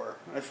Fallout 4.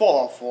 And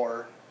Fallout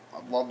 4,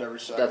 I loved every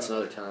second. That's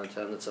another 10 out of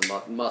 10. That's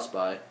a must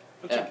buy.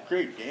 It's a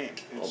great game.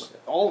 It's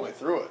all the way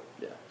through it.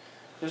 Yeah.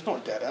 There's no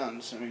dead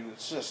ends.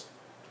 It's just.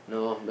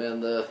 No,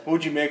 man. What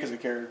would you make as a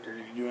character?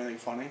 Did you do anything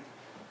funny?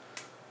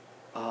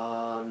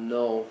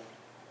 No.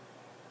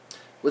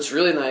 What's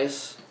really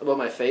nice about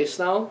my face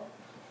now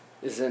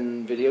is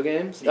in video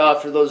games.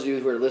 For those of you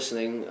who are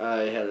listening,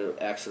 I had an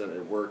accident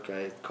at work.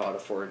 I caught a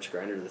 4-inch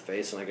grinder to the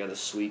face, and I got a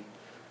sweet,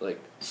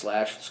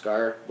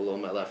 scar below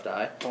my left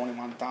eye. Tony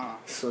Montana.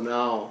 So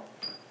now,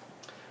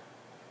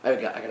 I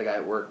got a guy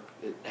at work.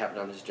 It happened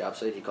on his job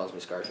site. He calls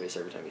me Scarface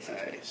every time he sees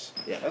me.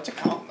 Yeah, that's a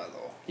compliment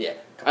though. Yeah,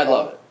 I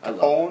love it.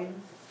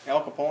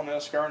 Al Capone had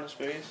a scar on his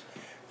face.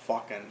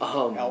 Fucking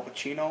Al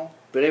Pacino.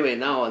 But anyway,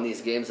 now on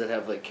these games that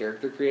have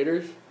character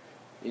creators,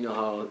 you know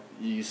how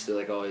you used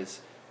to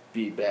always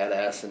be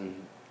badass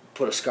and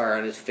put a scar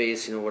on his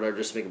face, whatever,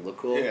 just to make him look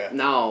cool. Yeah.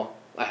 Now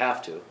I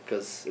have to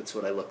because it's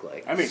what I look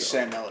like. I made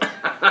Sam Elliott.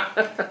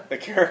 The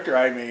character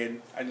I made,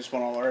 I just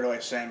went all right away.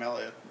 Sam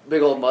Elliott.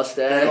 Big old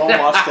mustache. Big old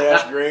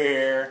mustache, gray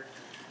hair.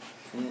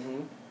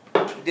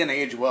 Mm-hmm. He didn't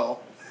age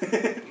well.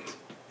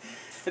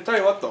 I tell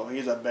you what though,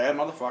 he's a bad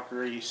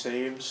motherfucker. He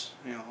saves.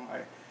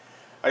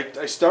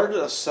 I started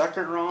a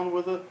second round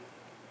with it.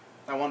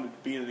 I wanted to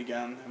beat it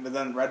again, but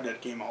then Red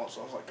Dead came out, so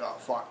I was like, oh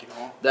fuck,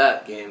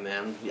 That game,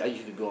 man. Yeah,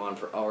 you could go on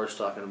for hours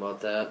talking about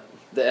that.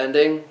 The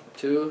ending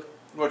too.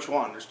 Which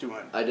one? There's 2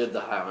 endings. I did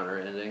the High Honor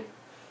ending.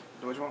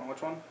 Which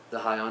one? The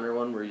High Honor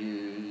one where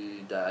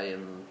you die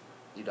on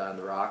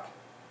the rock.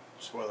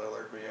 Spoiler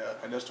alert, but yeah,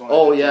 I just want.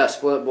 Oh yeah,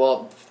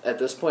 well, at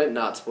this point,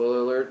 not spoiler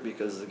alert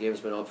because the game's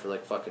been out for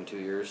fucking 2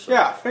 years. So.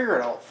 Yeah, figure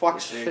it out.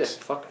 Fuck sakes.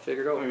 Fucking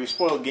figure it out. If we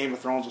spoiled Game of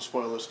Thrones, we'll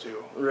spoil this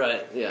too.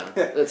 Right. Yeah.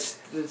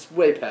 it's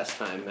way past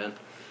time, man.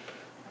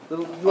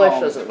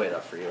 Life doesn't wait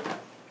up for you.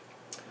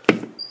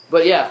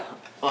 But yeah.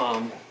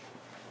 You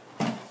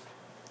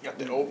got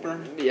the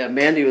opener. Yeah,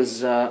 Mandy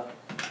was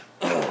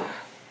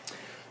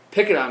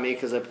picking on me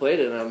because I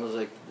played it, and I was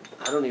like,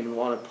 I don't even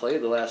want to play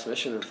the last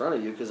mission in front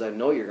of you because I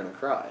know you're gonna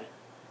cry.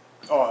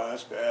 Oh,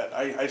 that's bad.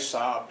 I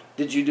sobbed.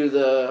 Did you do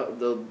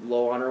the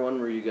low honor one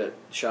where you got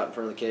shot in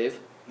front of the cave?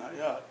 Not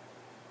yet.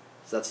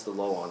 So that's the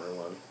low honor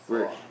one.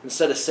 Where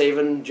instead of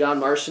saving John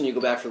Marston, you go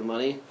back for the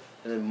money,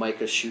 and then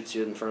Micah shoots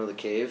you in front of the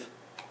cave.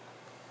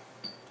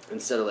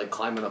 Instead of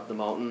climbing up the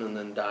mountain and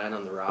then dying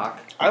on the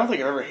rock. I don't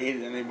think I've ever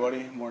hated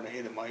anybody more than I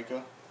hated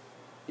Micah.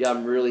 Yeah,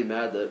 I'm really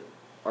mad that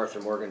Arthur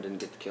Morgan didn't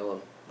get to kill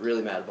him.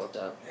 Really mad about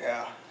that.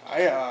 Yeah.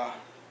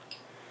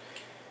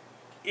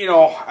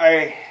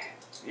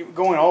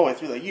 Going all the way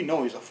through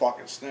he's a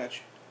fucking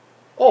snitch.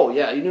 Oh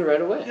yeah, you knew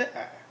right away.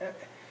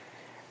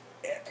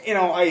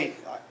 Yeah.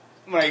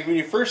 When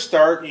you first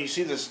start, you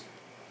see this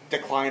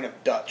decline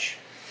of Dutch.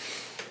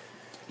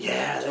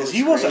 Yeah, because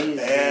he was a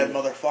bad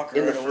motherfucker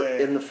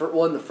away. In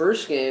the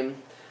first game,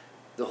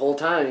 the whole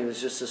time he was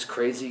just this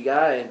crazy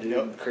guy,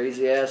 dude,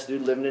 crazy ass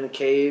dude living in a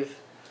cave.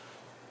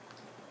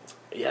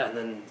 Yeah, and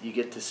then you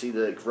get to see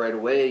right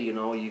away,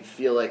 you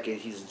feel like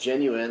he's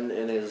genuine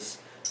in his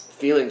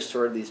feelings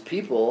toward these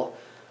people,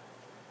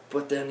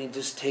 but then he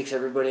just takes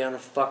everybody on a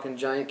fucking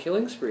giant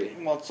killing spree.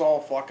 Well, it's all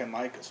fucking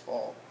Micah's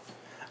fault.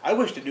 I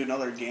wish to do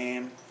another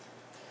game.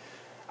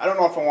 I don't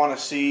know if I want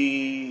to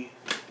see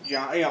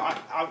John.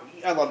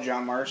 I love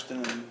John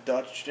Marston and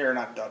Dutch, or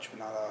not Dutch,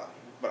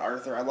 but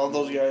Arthur. I love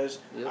those guys.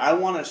 Yep. I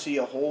want to see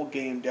a whole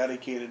game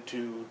dedicated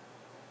to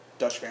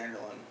Dutch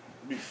Vanderlyn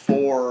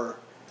before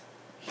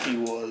he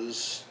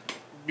was.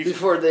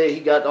 Before he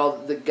got all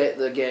the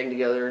gang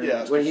together.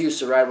 And when he used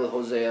to ride with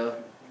Hosea.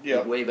 Yeah.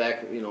 Like way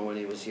back, when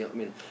he was young. I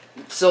mean,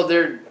 so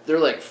they're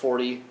like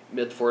 40,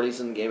 mid-40s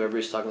in the game.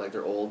 Everybody's talking like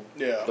they're old.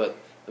 Yeah. But,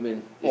 I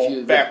mean,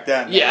 back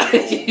then. Yeah,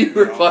 old, you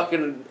were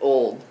fucking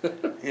old.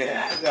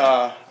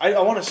 Yeah. I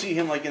want to see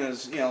him, like, in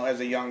his, as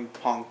a young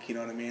punk, you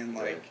know what I mean?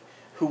 Like,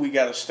 who we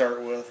got to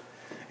start with.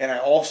 And I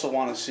also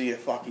want to see a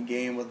fucking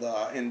game with,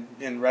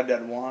 in Red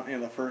Dead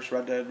 1, the first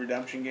Red Dead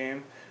Redemption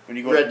game. When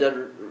you go Red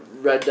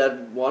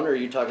Dead 1, or are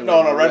you talking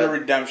about... No, Red Dead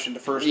Redemption, the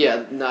first one.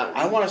 Yeah, not...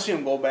 I want to see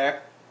him go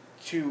back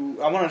to...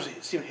 I want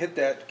to see him hit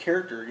that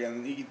character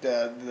again,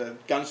 the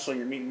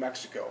gunslinger meet in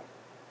Mexico.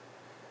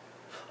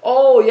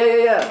 Oh,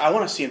 yeah. I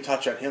want to see him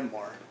touch on him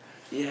more.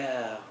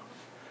 Yeah.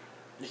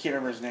 I can't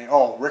remember his name.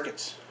 Oh,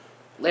 Ricketts.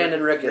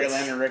 Landon Ricketts.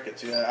 Landon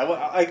Ricketts, yeah. I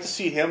like to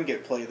see him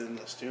get played in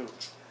this, too.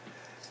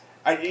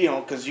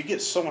 Because you get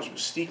so much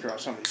mystique around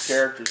some of these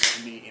characters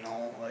that meet,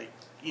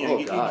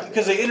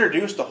 because they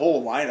introduced the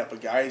whole lineup of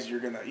guys you're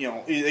gonna,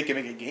 they can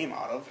make a game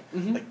out of,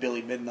 like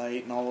Billy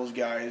Midnight and all those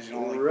guys,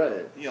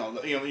 right?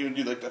 You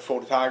do like the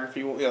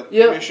photography,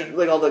 mission,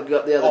 like all the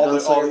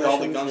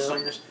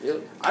gunslingers.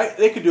 Yep.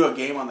 They could do a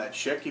game on that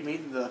chick you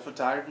meet, the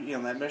photography,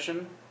 that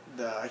mission.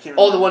 I can't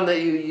remember. Oh, the one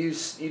that you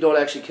don't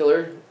actually kill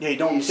her. Yeah, you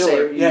don't kill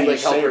her. You like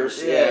help her.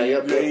 Yeah,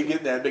 you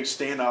get that big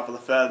standoff with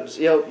the feds.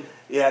 Yep.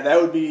 Yeah,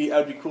 that'd be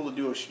cool to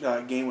do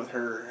a game with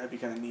her. That'd be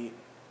kind of neat.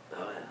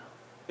 Oh yeah.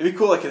 It'd be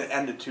cool, like, at the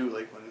end of too,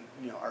 like when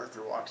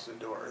Arthur walks in the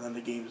door and then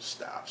the game just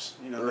stops.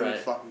 That'd be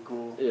fucking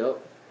cool. Yep.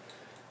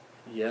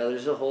 Yeah,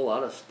 there's a whole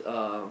lot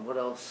of what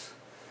else?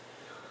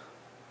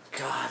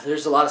 God,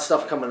 there's a lot of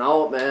stuff coming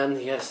out, man.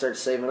 You gotta start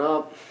saving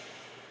up.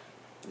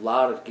 A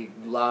lot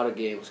of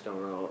games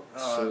coming out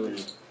soon.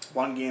 There's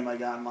one game I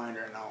got in mind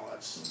right now.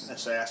 That's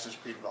Assassin's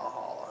Creed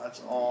Valhalla.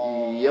 That's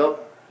all.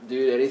 Yep.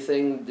 Dude,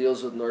 anything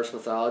deals with Norse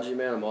mythology,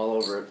 man, I'm all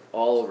over it.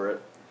 All over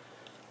it.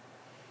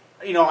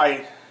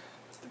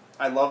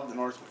 I love the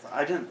Norse mythology.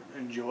 I didn't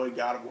enjoy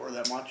God of War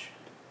that much.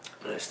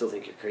 And I still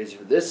think you're crazy.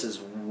 This is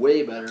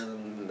way better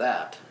than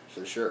that,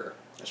 for sure.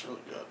 That's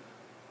really good.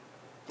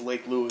 The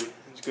Lake Louis.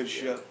 It's good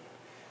shit.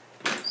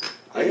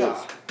 I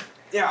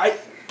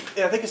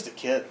think it's the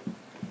kid.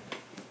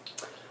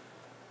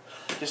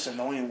 Just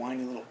annoying,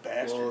 whiny little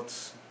bastard.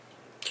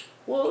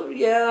 Well,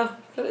 yeah,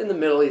 kind of in the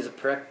middle he's a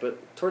prick,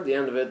 but toward the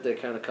end of it they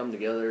kind of come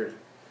together,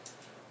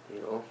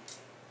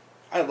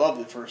 I love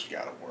the first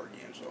God of War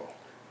games, though.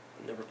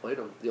 Never played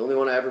them. The only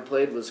one I ever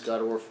played was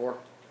God of War 4.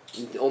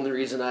 The only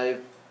reason I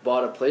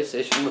bought a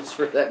PlayStation was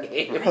for that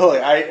game. Really?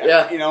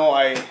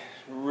 I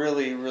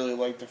really, really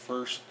liked the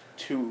first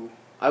two.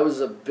 I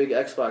was a big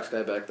Xbox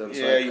guy back then,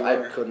 so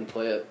I couldn't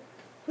play it.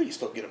 Well, you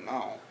still get them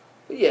now.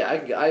 Yeah,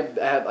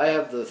 I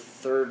have the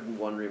third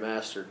one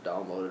remastered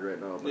downloaded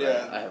right now, but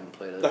I haven't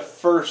played it. The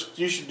first,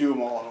 you should do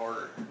them all in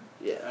order.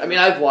 Yeah, I mean,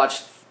 I've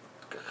watched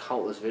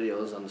countless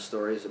videos on the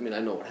stories. I mean, I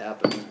know what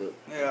happens, but...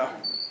 Yeah.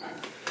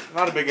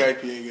 Not a big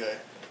IPA guy.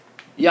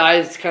 Yeah,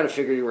 I kind of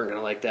figured you weren't going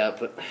to like that,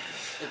 but...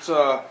 It's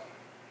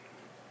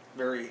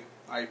very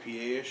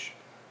IPA-ish.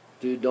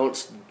 Dude, don't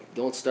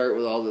start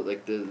with all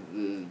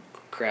the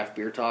craft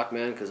beer talk,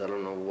 man, because I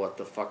don't know what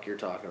the fuck you're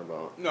talking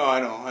about. No, I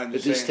know. It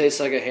just tastes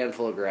like a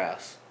handful of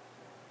grass.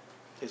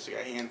 Tastes like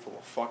a handful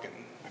of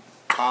fucking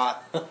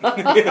pot. You know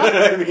what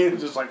I mean?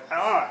 It's just like,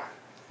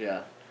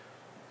 Yeah.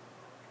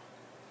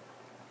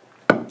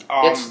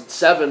 It's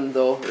 7,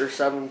 though, or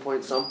 7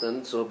 point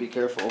something, so be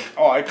careful.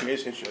 Oh,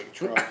 IPAs hit you like a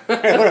truck.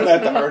 I learned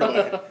that the hard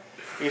way.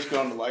 I used to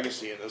go into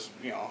Legacy and just,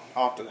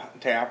 off the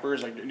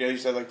tappers, like, you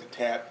used to have, like, the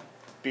tap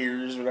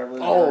beers, whatever.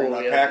 Or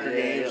Packer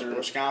games or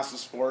Wisconsin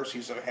Sports,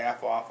 used to have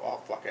half off.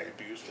 Oh, fuck, I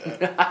abused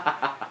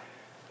that.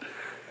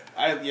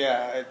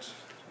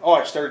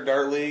 I started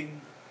Dart League.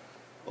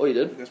 Oh, you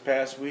did? This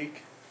past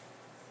week.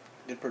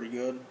 Did pretty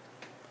good.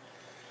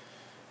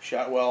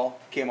 Shot well.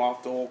 Came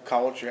off the old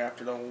couch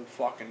after the whole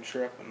fucking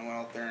trip and went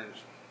out there and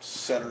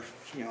set her,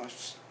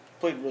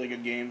 played really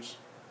good games.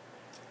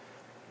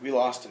 We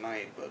lost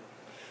tonight, but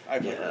I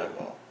played really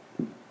well.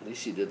 At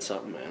least you did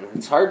something, man.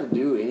 It's hard to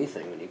do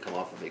anything when you come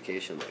off a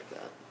vacation like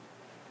that.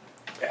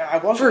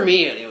 Yeah, for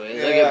me,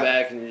 anyways. Yeah. I get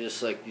back and you're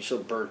just like, you're so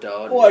burnt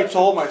out. Well, I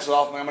told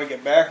myself, I'm going to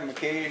get back from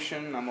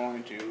vacation. I'm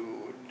going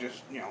to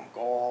just, go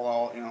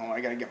all out.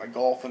 I got to get my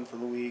golf in for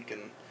the week.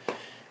 And,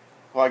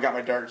 I got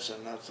my darts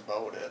in. That's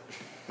about it.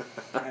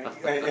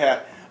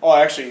 Oh,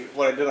 actually,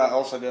 what I did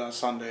on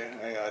Sunday,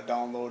 I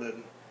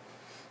downloaded.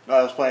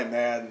 I was playing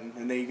Madden,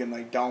 and then you can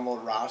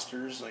download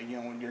rosters,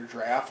 when you're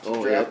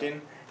drafting. Yep.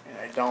 And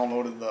I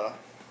downloaded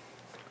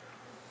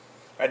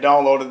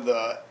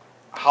the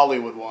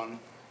Hollywood one.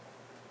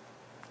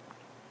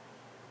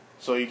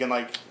 So you can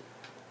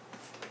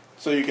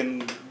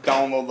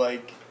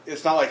download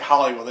it's not like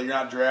Hollywood. You're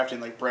not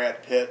drafting like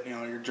Brad Pitt.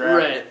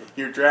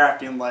 You're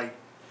drafting like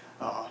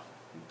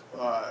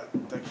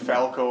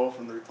Falco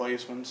from The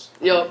Replacements.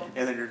 Yep.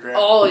 And then you're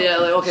drafting. Oh yeah,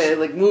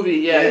 movie.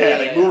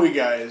 Yeah, movie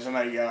guys. And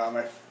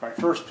my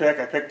first pick,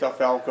 I picked up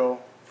Falco,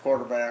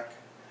 quarterback.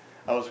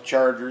 I was the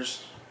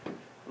Chargers.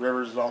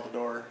 Rivers is out the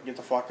door. Get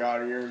the fuck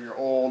out of here. You're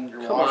old.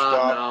 You're washed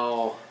up.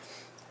 No.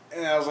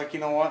 And I was like, you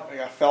know what? I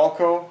got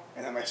Falco,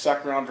 and then my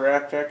second round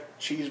draft pick,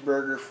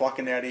 Cheeseburger,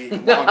 fucking Eddie,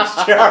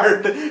 longest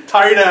yard,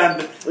 tight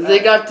end. They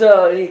got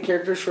any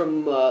characters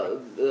from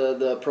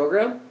the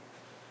program?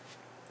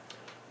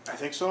 I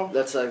think so.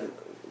 That's a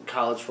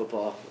college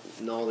football.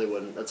 No, they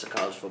wouldn't. That's a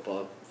college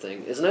football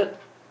thing, isn't it?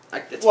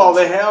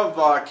 They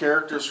have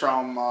characters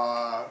from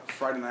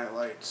Friday Night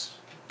Lights.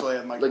 So they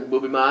had like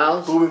Booby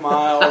Miles? Booby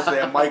Miles. They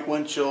had Mike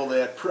Winchell. They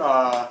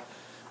had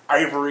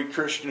Ivory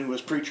Christian, who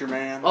was Preacher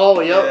Man. Oh,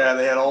 yep. Yeah,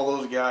 they had all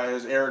those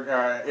guys. Eric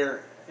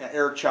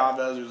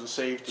Chavez, who was a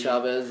safety.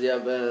 Chavez, yeah,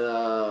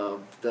 but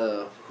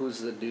who's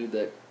the dude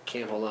that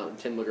can't hold on?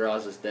 Tim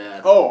McGraw's his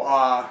dad. Oh,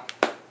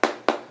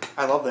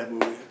 I love that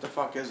movie. What the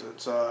fuck is it?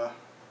 It's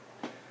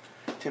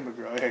Tim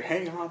McGraw. Like,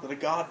 hang on to the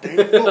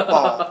goddamn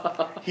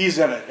football. He's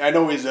in it. I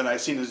know he's in it.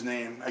 I've seen his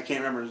name. I can't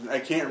remember his name. I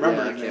can't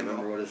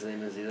remember what his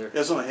name is either.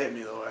 It's gonna hit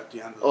me though at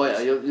the end. Yeah,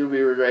 you'll be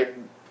right.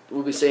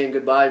 We'll be saying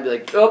goodbye and be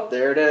like, oh,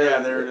 there it is. Yeah,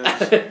 there it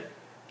is.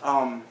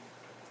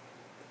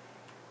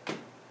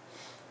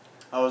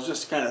 I was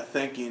just kind of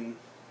thinking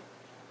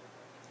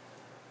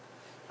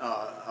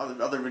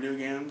other video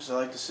games I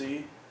like to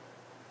see.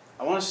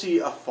 I want to see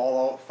a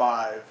Fallout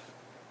 5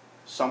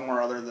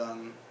 somewhere other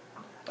than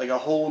like a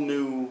whole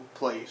new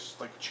place,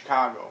 like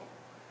Chicago,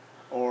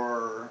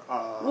 or.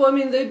 Well, I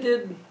mean, they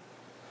did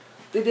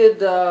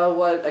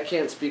what I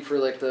can't speak for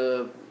like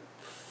the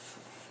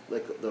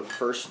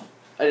first.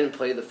 I didn't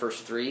play the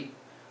first 3.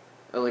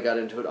 I only got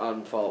into it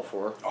on Fallout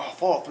 4. Oh,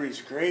 Fallout 3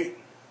 is great.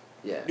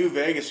 Yeah. New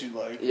Vegas, you'd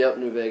like. Yep,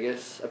 New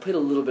Vegas. I played a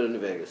little bit of New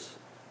Vegas.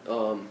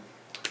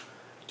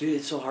 Dude,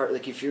 it's so hard.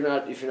 Like if you're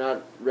not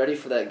ready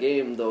for that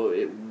game, though,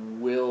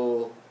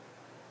 it'll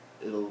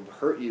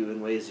hurt you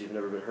in ways you've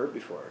never been hurt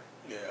before.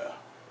 Yeah.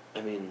 I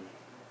mean,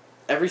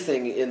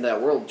 everything in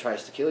that world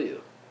tries to kill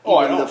you.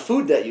 Oh, Even I know. the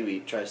food that you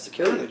eat tries to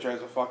kill you. It tries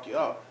to fuck you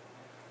up.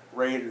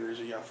 Raiders,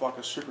 you got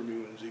fucking super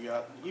mutants, you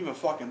got even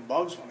fucking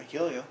bugs want to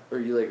kill you. Or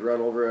you like run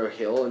over a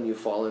hill and you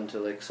fall into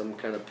like some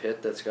kind of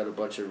pit that's got a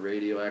bunch of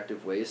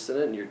radioactive waste in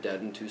it and you're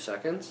dead in 2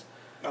 seconds.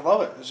 I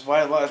love it. That's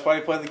why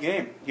you play the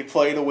game. You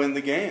play to win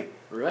the game.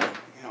 Right.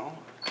 You know.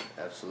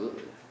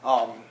 Absolutely.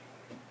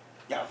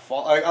 Yeah,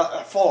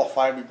 Fallout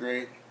 5 would be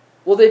great.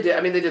 Well, they did.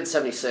 I mean, they did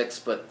 76,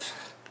 but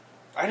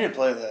I didn't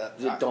play that.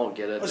 You don't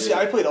get it. See,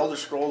 I played Elder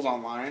Scrolls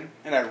Online,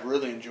 and I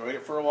really enjoyed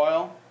it for a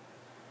while.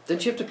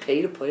 Didn't you have to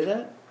pay to play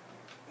that?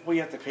 Well,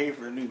 you have to pay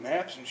for the new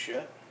maps and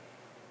shit.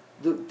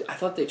 I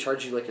thought they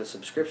charged you like a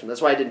subscription.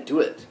 That's why I didn't do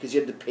it, because you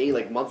had to pay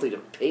like monthly to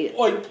pay it.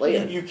 Well, to play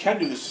it. You can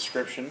do the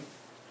subscription,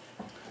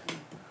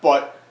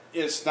 but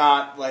it's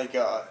not like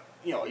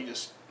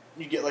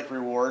you get like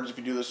rewards if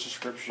you do the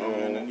subscription,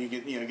 and you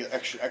get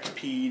extra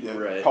XP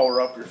to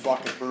power up your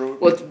fucking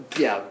brute. Well,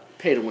 yeah,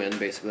 pay to win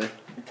basically.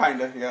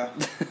 Kinda, yeah.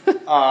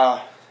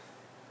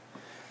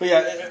 But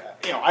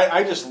yeah,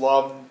 I just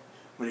love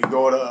when you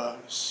go to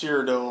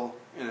Cyrodiil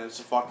and it's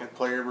a fucking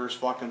player versus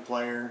fucking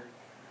player.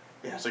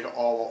 Yeah, it's like an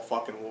all-out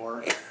fucking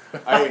war.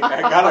 I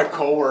got a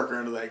coworker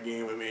into that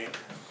game with me,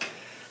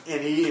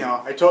 and he's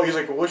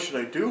like, well, what should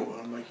I do?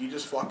 And I'm like, you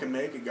just fucking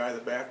make a guy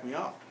that back me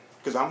up,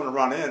 because I'm gonna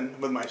run in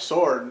with my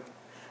sword,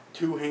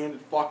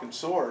 2-handed fucking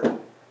sword,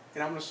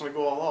 and I'm just gonna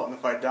go all out. And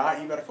if I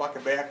die, you better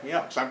fucking back me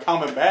up, because I'm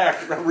coming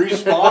back, I'm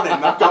respawning,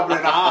 and I'm coming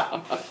in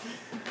hot.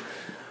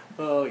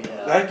 Oh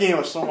yeah. That game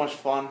was so much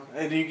fun,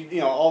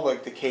 and all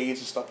like the caves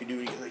and stuff you do,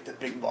 you get like the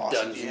big boss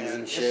dungeons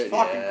and shit. It's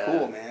fucking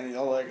cool, man.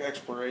 Like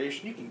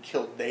exploration, you can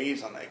kill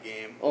days on that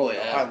game. Oh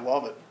yeah, I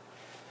love it.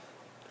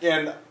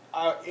 And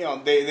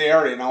they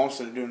already announced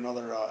that they're doing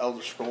another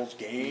Elder Scrolls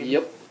game.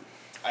 Yep.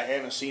 I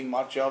haven't seen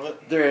much of it.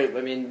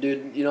 I mean,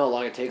 dude, you know how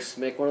long it takes to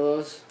make one of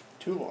those?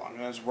 Too long,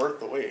 and it's worth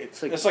the wait.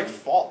 It's like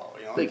Fallout,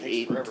 Like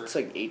it's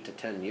like 8 to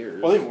 10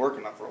 years. Well, they've been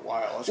working on it for a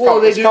while.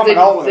 It's coming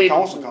out when the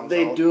console comes out.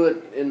 They do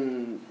it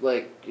in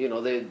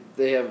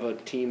they have a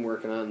team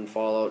working on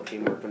Fallout,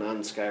 team working on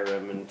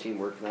Skyrim, and team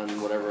working on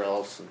whatever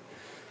else. And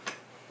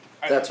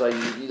that's why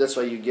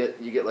you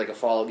get like a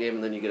Fallout game,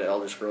 and then you get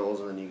Elder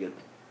Scrolls, and then you get.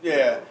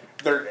 Yeah,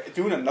 they're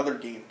doing another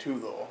game too,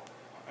 though.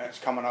 And it's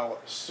coming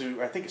out soon.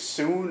 I think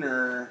soon,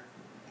 or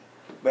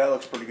that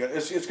looks pretty good.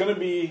 It's going to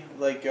be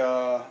like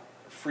a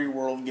free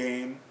world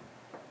game,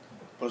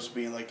 supposed to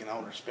be like in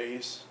outer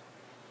space.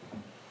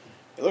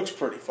 It looks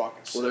pretty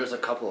fucking sick. Well, there's a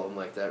couple of them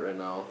like that right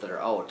now that are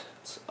out.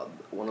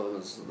 One of them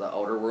is the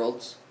Outer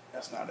Worlds.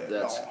 That's not it.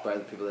 That's by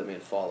the people that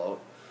made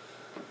Fallout.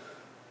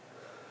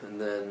 And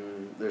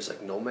then there's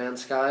like No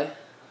Man's Sky.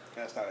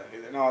 That's not it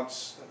either. No,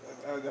 it's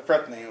I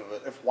forgot the name of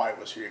it. If White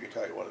was here, he could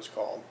tell you what it's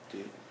called.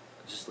 Dude,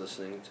 just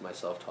listening to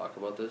myself talk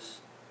about this,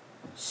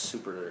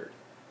 super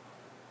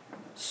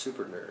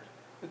nerd.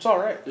 It's all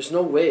right. There's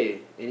no way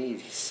any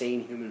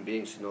sane human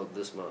being should know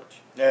this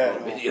much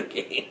about a video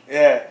game.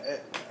 Yeah.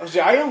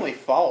 See, I only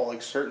follow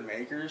like certain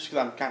makers because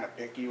I'm kind of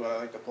picky what I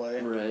like to play.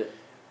 Right.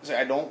 See,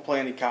 I don't play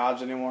any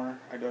CODs anymore.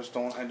 I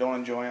don't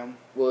enjoy them.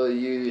 Well,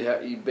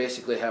 you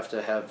basically have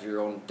to have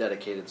your own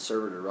dedicated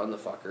server to run the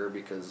fucker,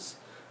 because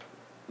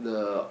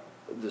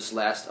this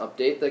last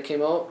update that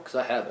came out, because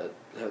I have it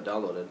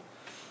downloaded.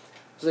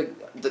 It's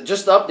like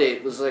just the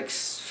update was like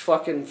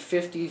fucking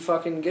 50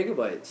 fucking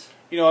gigabytes.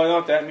 You know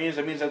what that means?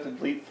 That means I have to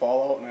delete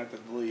Fallout and I have to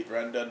delete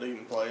Red Dead to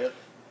even play it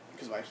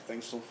because my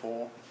thing's so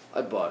full.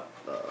 I bought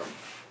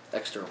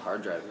external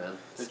hard drive, man.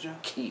 Did you?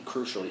 Key,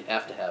 crucial. You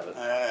have to have it.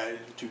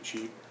 Too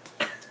cheap.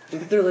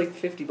 They're like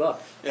 $50.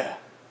 Yeah.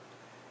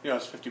 You know,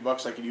 it's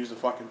 $50. I could use to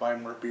fucking buy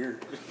more beer.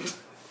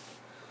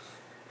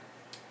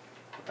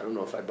 I don't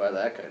know if I'd buy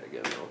that kind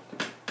again, though.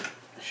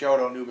 Shout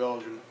out New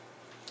Belgium.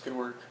 Good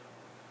work.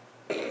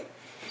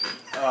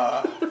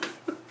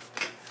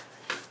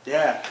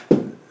 Yeah.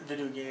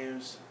 Video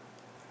games.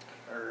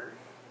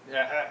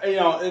 You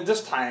know, at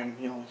this time,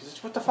 you know,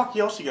 what the fuck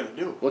else you gonna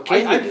do? What can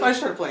you do? I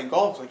started playing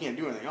golf because I can't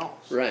do anything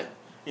else. Right.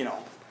 You know,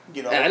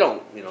 get up. And I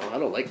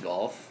don't like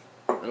golf.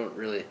 I don't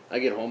really. I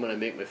get home and I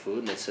make my food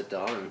and I sit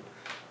down and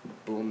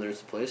boom,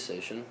 there's the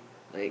PlayStation.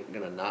 I ain't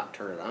gonna not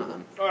turn it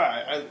on.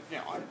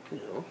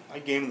 I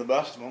game the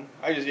best of them.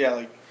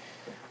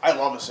 I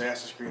love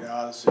Assassin's Creed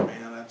Odyssey,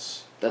 man.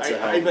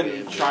 I've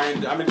been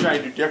trying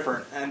to do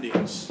different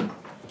endings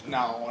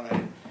now,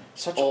 and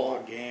it's such a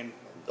long game.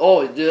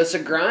 Oh, dude, it's a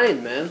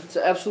grind, man. It's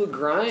an absolute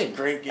grind. It's a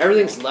great game.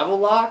 Everything's level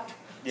locked.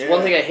 Yeah. It's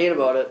one thing I hate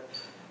about it.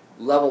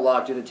 Level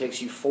locked, dude. It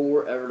takes you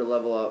forever to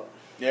level up.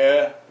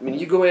 Yeah. I mean,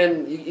 if you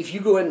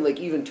go in like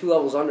even 2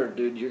 levels under,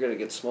 dude, you're gonna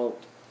get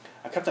smoked.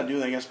 I kept on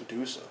doing that against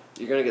Medusa.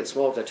 You're gonna get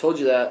smoked. I told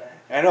you that.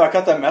 I know. I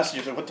got that message.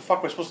 I was like, what the fuck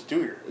am I supposed to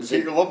do here?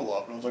 Get your level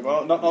up. And I was like,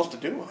 well, nothing else to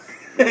do.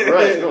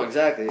 Right. No,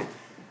 exactly.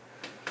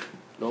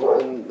 No,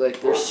 and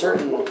like there's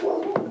certain.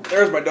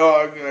 There's my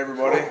dog,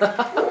 everybody.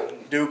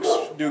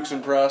 Duke's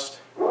impressed.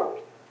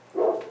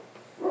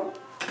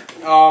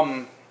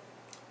 I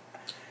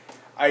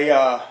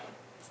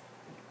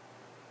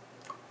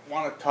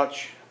want to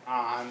touch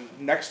on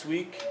next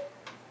week.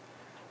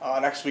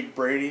 Next week,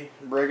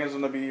 Bragan's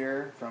going to be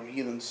here from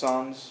Heathen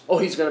Sons. Oh,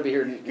 he's going to be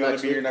here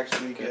next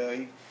week.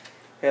 Okay.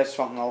 He has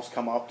something else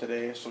come up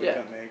today, so he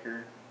couldn't make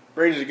her.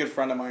 Brady's a good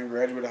friend of mine,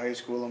 graduated high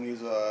school, and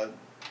he's a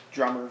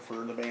drummer for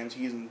the band's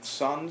Heathen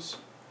Sons.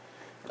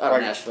 Out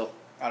of Nashville.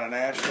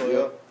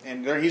 Yep.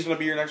 And he's going to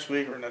be here next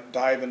week. We're going to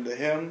dive into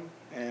him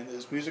and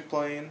his music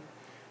playing,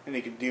 and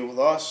he can deal with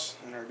us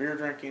and our beer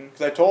drinking.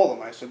 Because I told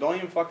him, I said, don't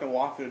even fucking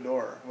walk through the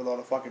door without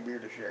a fucking beer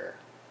to share.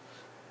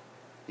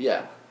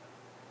 Yeah.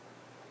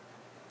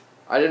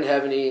 I didn't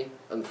have any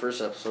on the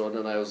first episode,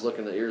 and I was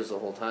looking at yours the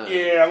whole time.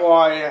 Yeah, well,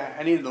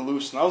 I needed to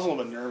loosen. I was a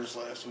little bit nervous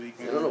last week,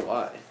 man. I don't know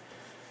why.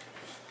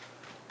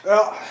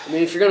 Well, I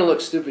mean, if you're going to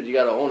look stupid, you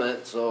got to own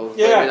it. So,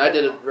 yeah. I mean, I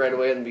did it right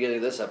away in the beginning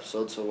of this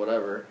episode, so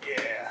whatever.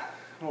 Yeah.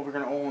 Well, we're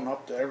going to own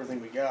up to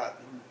everything we got.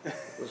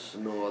 There's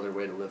no other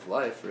way to live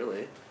life,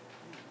 really.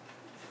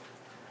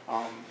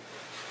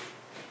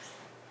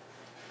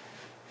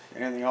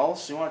 Anything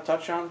else you want to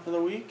touch on for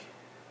the week?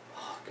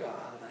 Oh, God,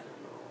 I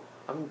don't know.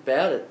 I'm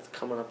bad at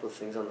coming up with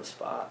things on the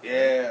spot.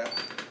 Yeah.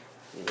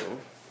 You know?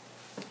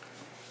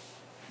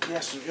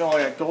 Yes,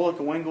 Golic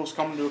and Wingo's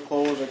coming to a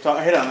close.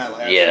 I hit on that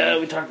last Yeah,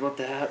 week. we talked about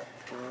that.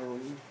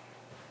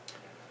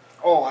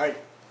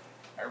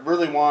 I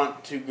really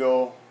want to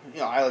go.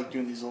 I like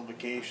doing these little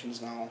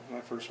vacations now.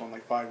 My first one,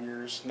 5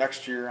 years.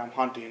 Next year, I'm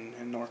hunting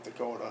in North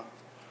Dakota.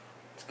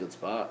 It's a good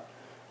spot.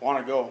 Want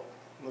to go.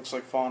 Looks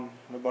like fun.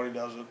 My buddy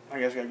does it. I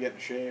guess I got to get in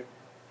shape.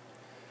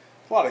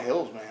 It's a lot of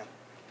hills, man.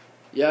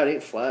 Yeah, it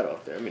ain't flat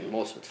out there. I mean,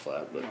 most of it's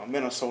flat, but...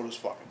 Minnesota's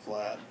fucking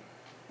flat.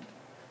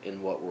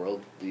 In what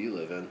world do you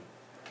live in?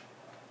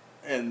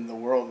 In the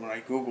world, when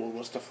I Googled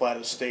what's the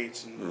flattest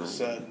states, and it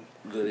said...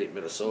 That ain't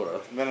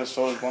Minnesota.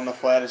 Minnesota's one of the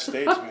flattest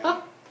states,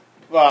 man.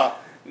 Well,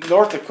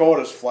 North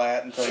Dakota's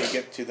flat until you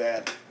get to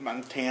that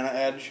Montana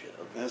edge,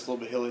 and it's a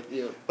little bit hilly.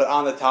 Yeah. But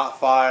on the top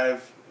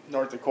 5,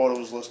 North Dakota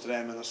was listed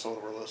and Minnesota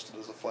were listed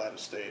as the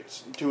flattest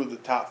states. 2 of the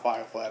top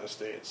 5 flattest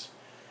states.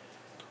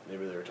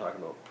 Maybe they were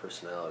talking about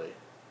personality.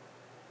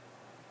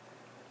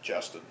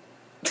 Justin.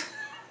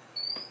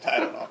 I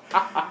don't know.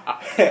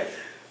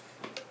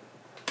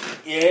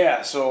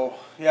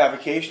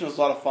 Vacation was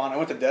a lot of fun. I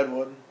went to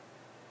Deadwood.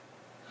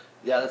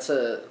 Yeah,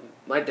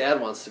 my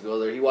dad wants to go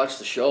there. He watched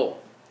the show.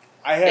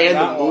 I have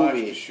not watched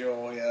the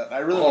show yet. I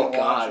really want to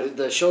watch it.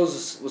 The show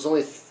was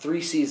only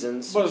 3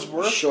 seasons. But it's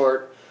worth it.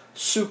 Short.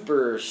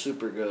 Super,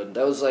 super good.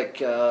 That was like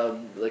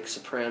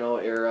Soprano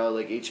era,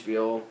 like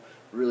HBO.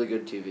 Really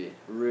good TV.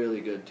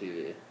 Really good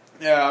TV.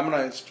 Yeah, I'm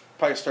going to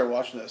probably start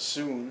watching that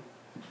soon.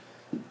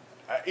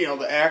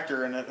 The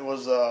actor in it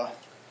was the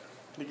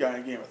guy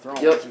in Game of Thrones.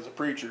 Yep. He was a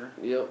preacher.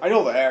 Yep. I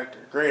know the actor.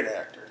 Great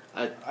actor.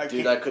 I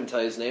couldn't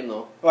tell you his name,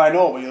 though. Well, I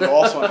know, but he was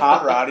also in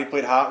Hot Rod. He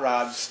played Hot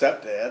Rod's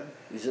stepdad.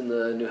 He's in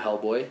the new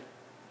Hellboy.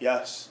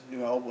 Yes, new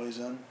Hellboy's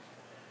in.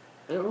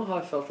 I don't know how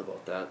I felt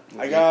about that.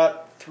 I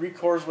got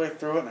 3/4 way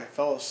through it, and I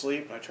fell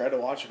asleep, and I tried to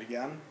watch it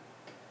again.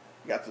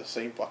 I got to the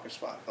same fucking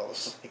spot and fell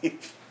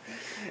asleep.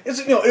 It was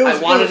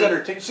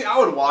entertaining. See, I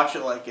would watch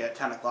it at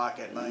 10 o'clock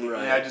at night. Right.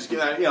 And I just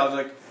I was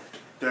like,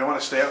 do I want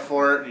to stay up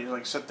for it? And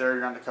you sit there,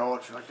 you're on the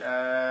couch, you're like,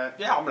 yeah,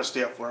 I'm going to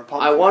stay up for it.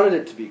 I wanted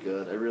it to be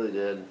good. I really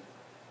did.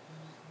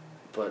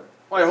 But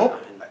I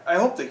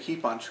hope they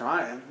keep on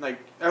trying. I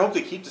hope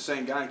they keep the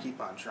same guy and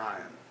keep on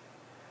trying.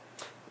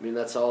 I mean,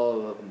 that's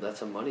a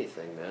money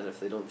thing, man. If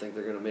they don't think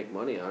they're going to make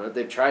money on it.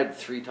 They've tried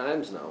 3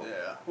 times now.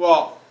 Yeah.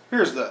 Well,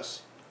 here's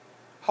this.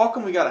 How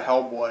come we got a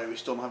Hellboy and we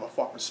still don't have a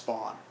fucking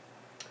Spawn?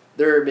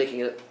 They're making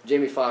it.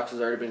 Jamie Foxx has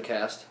already been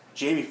cast.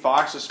 Jamie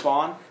Foxx is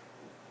Spawn?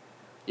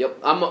 Yep.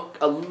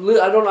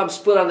 I'm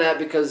split on that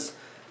because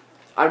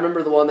I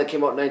remember the one that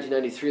came out in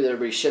 1993 that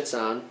everybody shits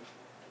on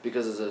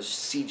because it's a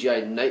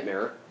CGI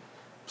nightmare.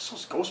 So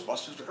it's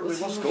Ghostbusters. Everybody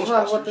loves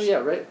Ghostbusters. Yeah,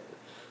 right.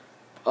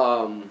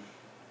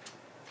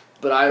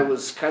 But I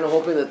was kind of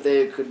hoping that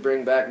they could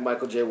bring back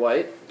Michael J.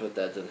 White, but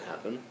that didn't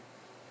happen.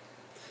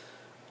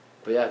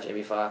 But yeah,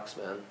 Jamie Foxx,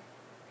 man.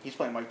 He's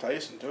playing Mike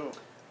Tyson, too.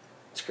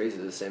 It's crazy,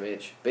 they're the same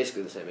age.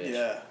 Basically the same age.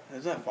 Yeah,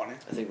 isn't that funny?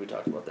 I think we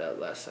talked about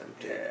that last time,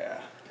 too. Yeah,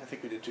 I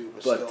think we did, too,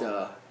 but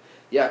still.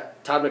 Yeah,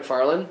 Todd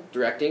McFarlane,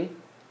 directing.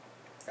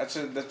 That's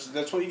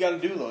what you got to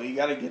do, though. You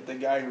got to get the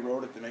guy who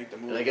wrote it to make the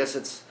movie. And I guess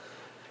it's...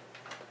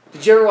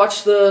 Did you ever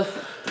watch the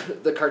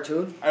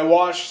cartoon? I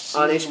watched...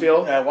 On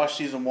HBO? Yeah, I watched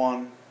season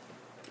 1.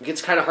 It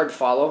gets kind of hard to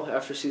follow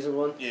after season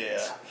 1. Yeah,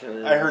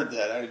 I heard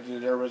that.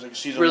 Everybody's like,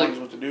 season 1 is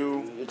what to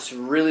do. It's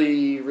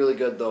really, really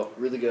good, though.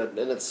 Really good.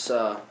 And it's,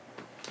 from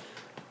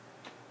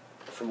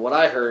what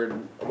I heard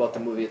about the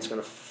movie, it's going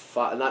to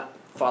not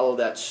follow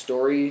that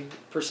story,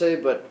 per se,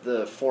 but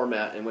the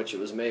format in which it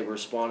was made, where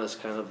Spawn is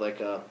kind of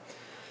like a...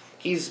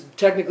 He's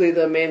technically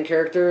the main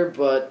character,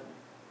 but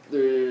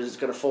there's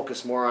going to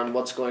focus more on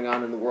what's going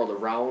on in the world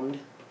around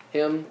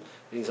him.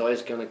 And he's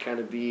always going to kind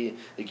of be...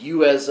 Like,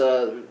 you as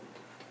a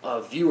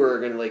viewer are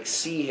going to like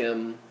see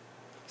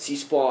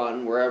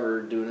Spawn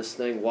wherever doing his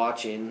thing,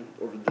 watching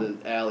over the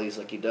alleys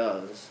like he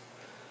does,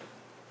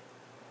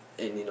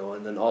 and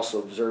and then also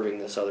observing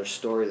this other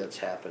story that's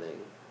happening,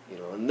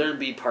 and there'd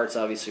be parts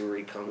obviously where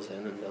he comes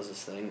in and does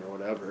his thing or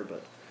whatever,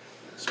 but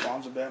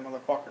Spawn's a bad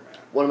motherfucker, man.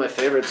 One of my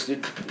favorites,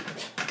 dude.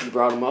 You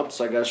brought him up,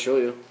 so I gotta show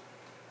you,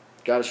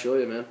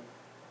 man.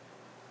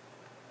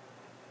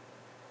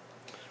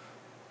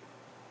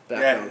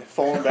 Background. Yeah,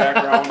 phone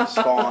background,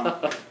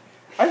 Spawn.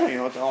 I don't even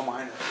know what the hell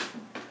mine is.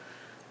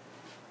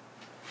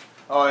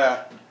 Oh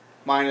yeah,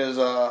 mine is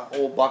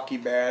old Bucky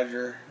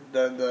Badger.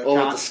 With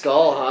the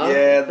skull, huh?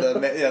 Yeah,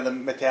 the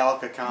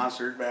Metallica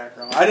concert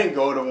background. I didn't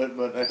go to it,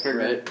 but I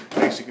figured it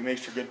makes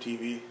for good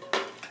TV.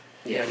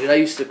 Yeah, dude, I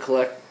used to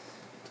collect.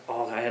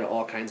 I had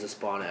all kinds of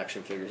Spawn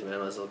action figures, man,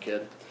 when I was a little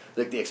kid.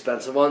 Like the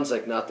expensive ones,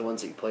 like not the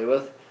ones that you play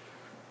with.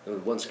 The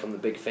ones that come in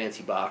the big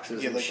fancy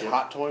boxes. Yeah, like shit. The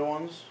Hot Toy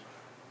ones.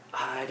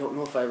 I don't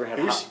know if I ever had.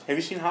 Have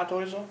you seen Hot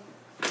Toys though?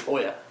 Oh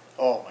yeah.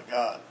 Oh my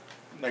god!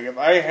 Like if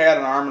I had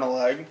an arm and a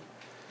leg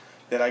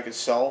that I could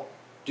sell,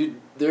 dude.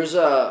 There's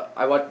a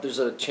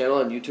channel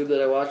on YouTube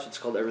that I watch. It's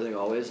called Everything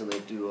Always, and they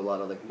do a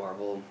lot of like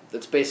Marvel.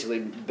 It's basically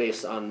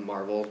based on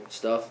Marvel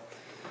stuff.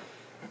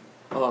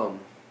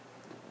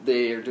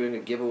 They are doing a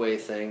giveaway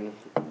thing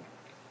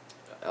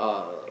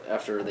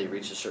after they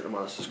reach a certain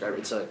amount of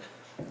subscribers.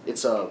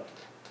 It's like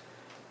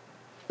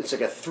a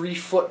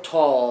 3-foot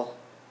tall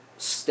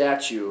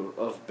statue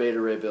of Beta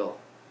Ray Bill.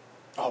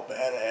 Oh,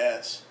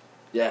 badass!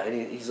 Yeah,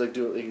 and he's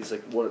doing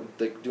one of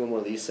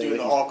these things. Doing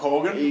the Hulk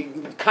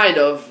Hogan? Kind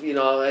of,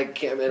 I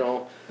can't,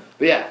 but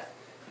yeah.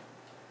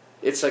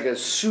 It's like a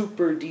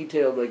super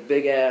detailed, like,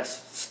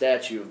 big-ass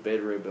statue of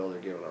Beta Ray Bill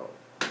they're giving out.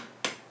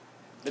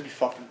 That'd be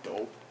fucking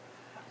dope.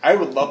 I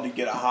would love to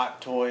get a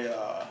hot toy,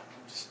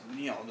 just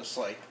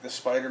like the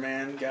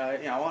Spider-Man guy.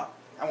 I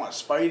want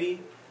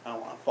Spidey. I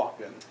want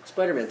fucking...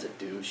 Spider-Man's a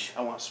douche.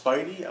 I want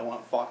Spidey. I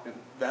want fucking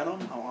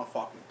Venom. I want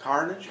fucking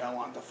Carnage. I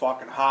want the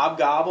fucking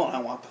Hobgoblin.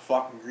 I want the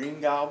fucking Green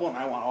Goblin.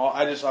 I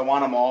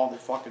want them all. They're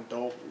fucking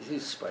dope.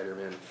 He's a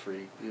Spider-Man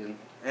freak, dude.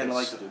 And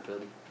that's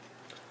stupid.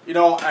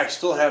 I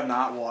still have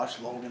not watched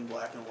Logan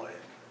Black and White.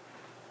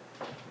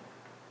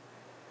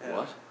 Yeah.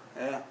 What?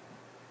 Yeah.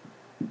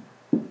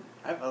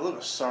 I live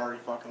a sorry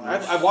fucking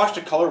life. I've watched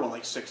the color one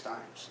like 6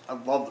 times. I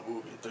love the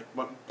movie. It's like,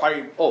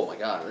 oh my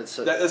god, that's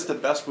the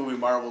best movie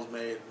Marvel's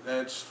made.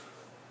 I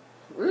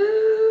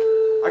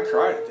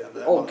cried at the end of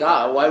that. Oh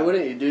god, why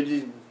wouldn't you,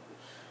 dude?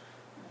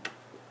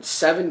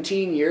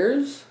 17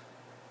 years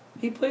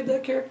he played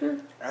that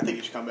character? I think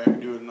he should come back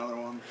and do another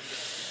one.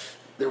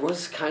 There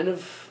was kind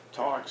of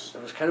talks.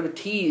 There was kind of a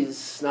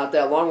tease not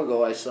that long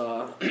ago I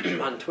saw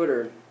on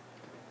Twitter.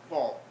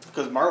 Well,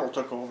 because Marvel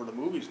took over the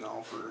movies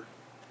now for...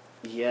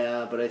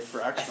 Yeah, but I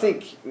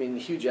think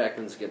Hugh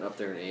Jackman's getting up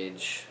there in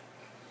age.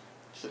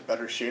 He's in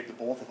better shape than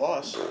both of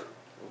us.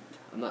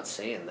 I'm not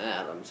saying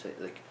that. I'm saying,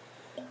 like,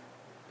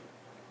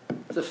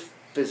 it's a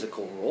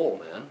physical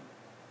role, man.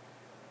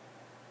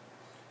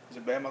 He's a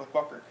bad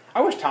motherfucker.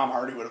 I wish Tom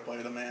Hardy would have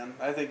played him, man.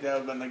 I think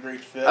that would have been a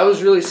great fit. I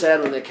was really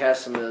sad when they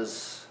cast him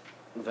as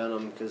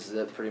Venom because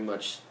that pretty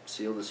much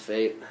sealed his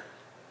fate.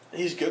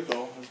 He's good,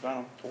 though, as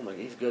Venom. Oh my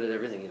god, he's good at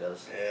everything he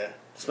does. Yeah.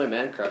 That's my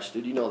man crush,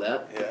 dude. You know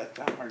that? Yeah,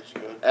 Tom Hardy's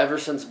good. Ever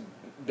since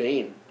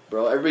Bane,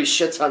 bro. Everybody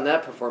shits on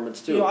that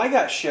performance, too. I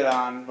got shit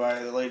on by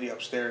the lady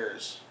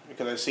upstairs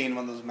because I seen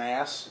one of those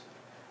masks.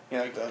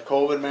 Like the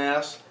COVID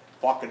mask.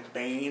 Fucking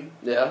Bane.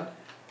 Yeah?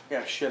 I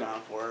got shit on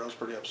for it. I was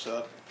pretty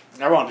upset.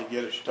 I wanted to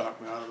get it. She talked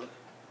me out of it.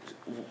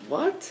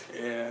 What?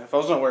 Yeah, if I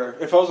was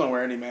gonna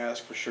wear any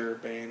mask for sure,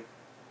 Bane.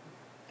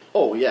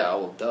 Oh yeah,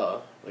 well duh.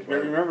 Like,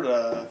 remember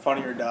the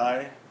Funny or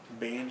Die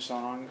Bane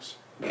songs?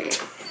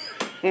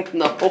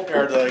 No.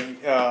 Or they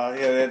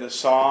had the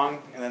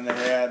song, and then they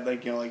had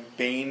like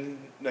Bane,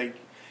 like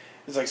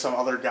it's like some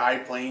other guy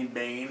playing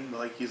Bane, but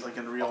like he's like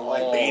in real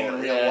life, Bane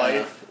in real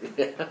life.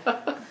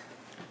 Yeah.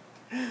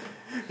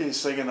 He's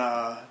singing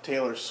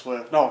Taylor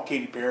Swift, no,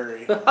 Katy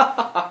Perry.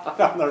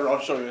 I'll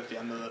show you at the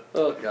end of it.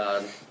 Oh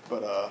God.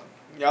 But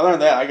other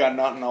than that, I got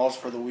nothing else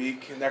for the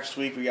week. Next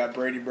week we got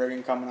Brady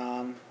Brigham coming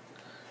on.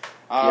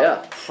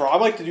 Yeah.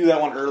 I'd like to do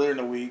that one earlier in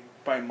the week,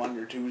 probably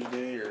Monday or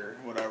Tuesday or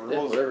whatever.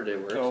 Yeah, whatever day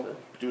works.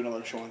 Do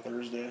another show on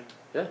Thursday.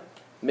 Yeah.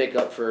 Make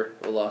up for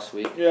the lost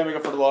week. Yeah, make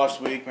up for the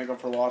lost week, make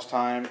up for lost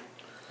time,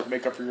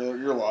 make up for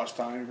your lost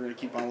time. If you're going to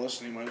keep on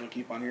listening, you might as well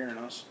keep on hearing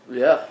us.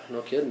 Yeah,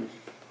 no kidding.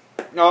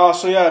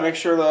 So yeah, make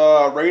sure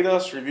to rate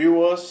us,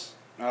 review us,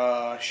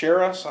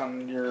 share us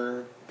on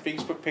your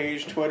Facebook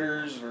page,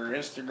 Twitters, or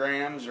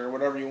Instagrams, or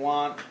whatever you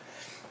want.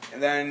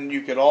 And then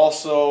you could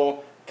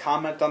also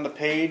comment on the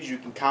page. You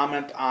can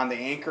comment on the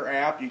Anchor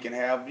app. You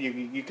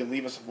can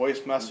leave us a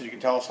voice message. You can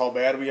tell us how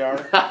bad we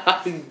are.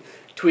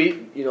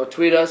 Tweet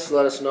us.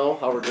 Let us know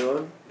how we're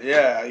doing.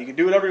 Yeah, you can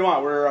do whatever you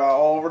want. We're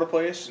all over the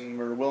place, and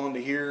we're willing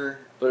to hear.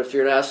 But if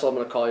you're an asshole, I'm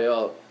gonna call you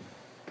out.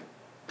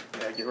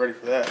 Yeah, get ready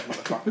for that,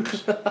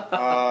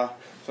 motherfuckers.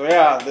 So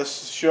yeah,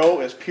 this show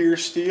is Pure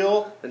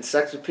Steel and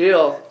Sex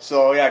Appeal.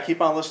 So yeah,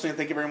 keep on listening.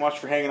 Thank you very much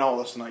for hanging out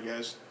with us tonight,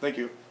 guys. Thank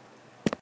you.